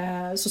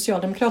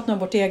Socialdemokraterna och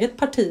vårt eget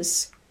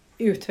partis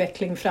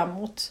utveckling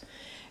framåt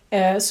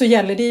så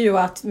gäller det ju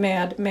att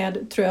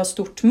med tror jag,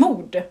 stort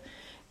mod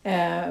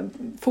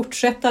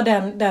fortsätta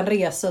den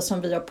resa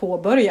som vi har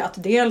påbörjat.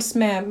 Dels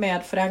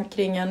med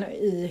förankringen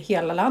i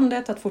hela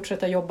landet, att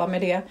fortsätta jobba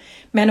med det.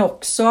 Men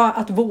också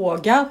att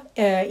våga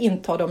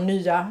inta de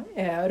nya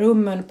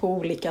rummen på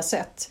olika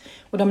sätt.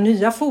 Och de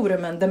nya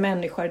forumen där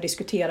människor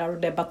diskuterar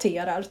och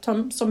debatterar.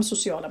 Som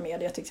sociala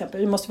medier till exempel.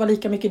 Vi måste vara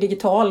lika mycket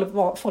digital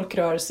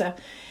folkrörelse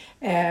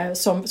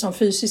som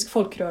fysisk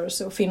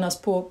folkrörelse och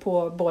finnas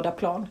på båda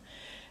plan.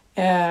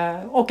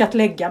 Och att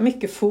lägga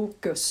mycket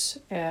fokus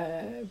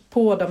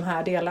på de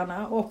här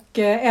delarna och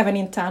även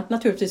internt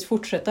naturligtvis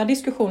fortsätta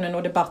diskussionen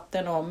och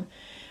debatten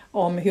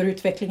om hur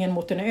utvecklingen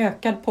mot en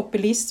ökad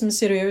populism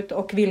ser ut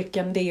och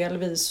vilken del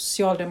vi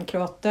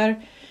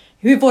socialdemokrater,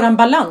 hur våran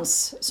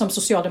balans som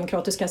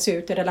socialdemokrater ska se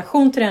ut i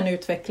relation till den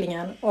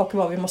utvecklingen och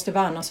vad vi måste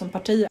värna som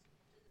parti.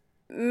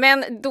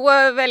 Men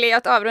då väljer jag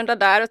att avrunda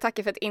där och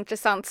tacka för ett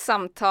intressant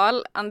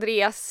samtal.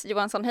 Andreas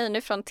Johansson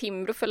Heine från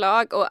Timbro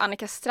förlag och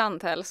Annika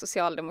Strandhäll,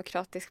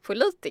 socialdemokratisk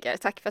politiker.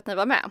 Tack för att ni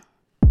var med.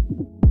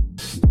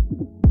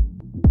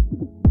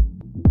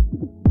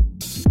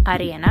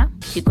 Arena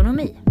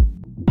Ekonomi.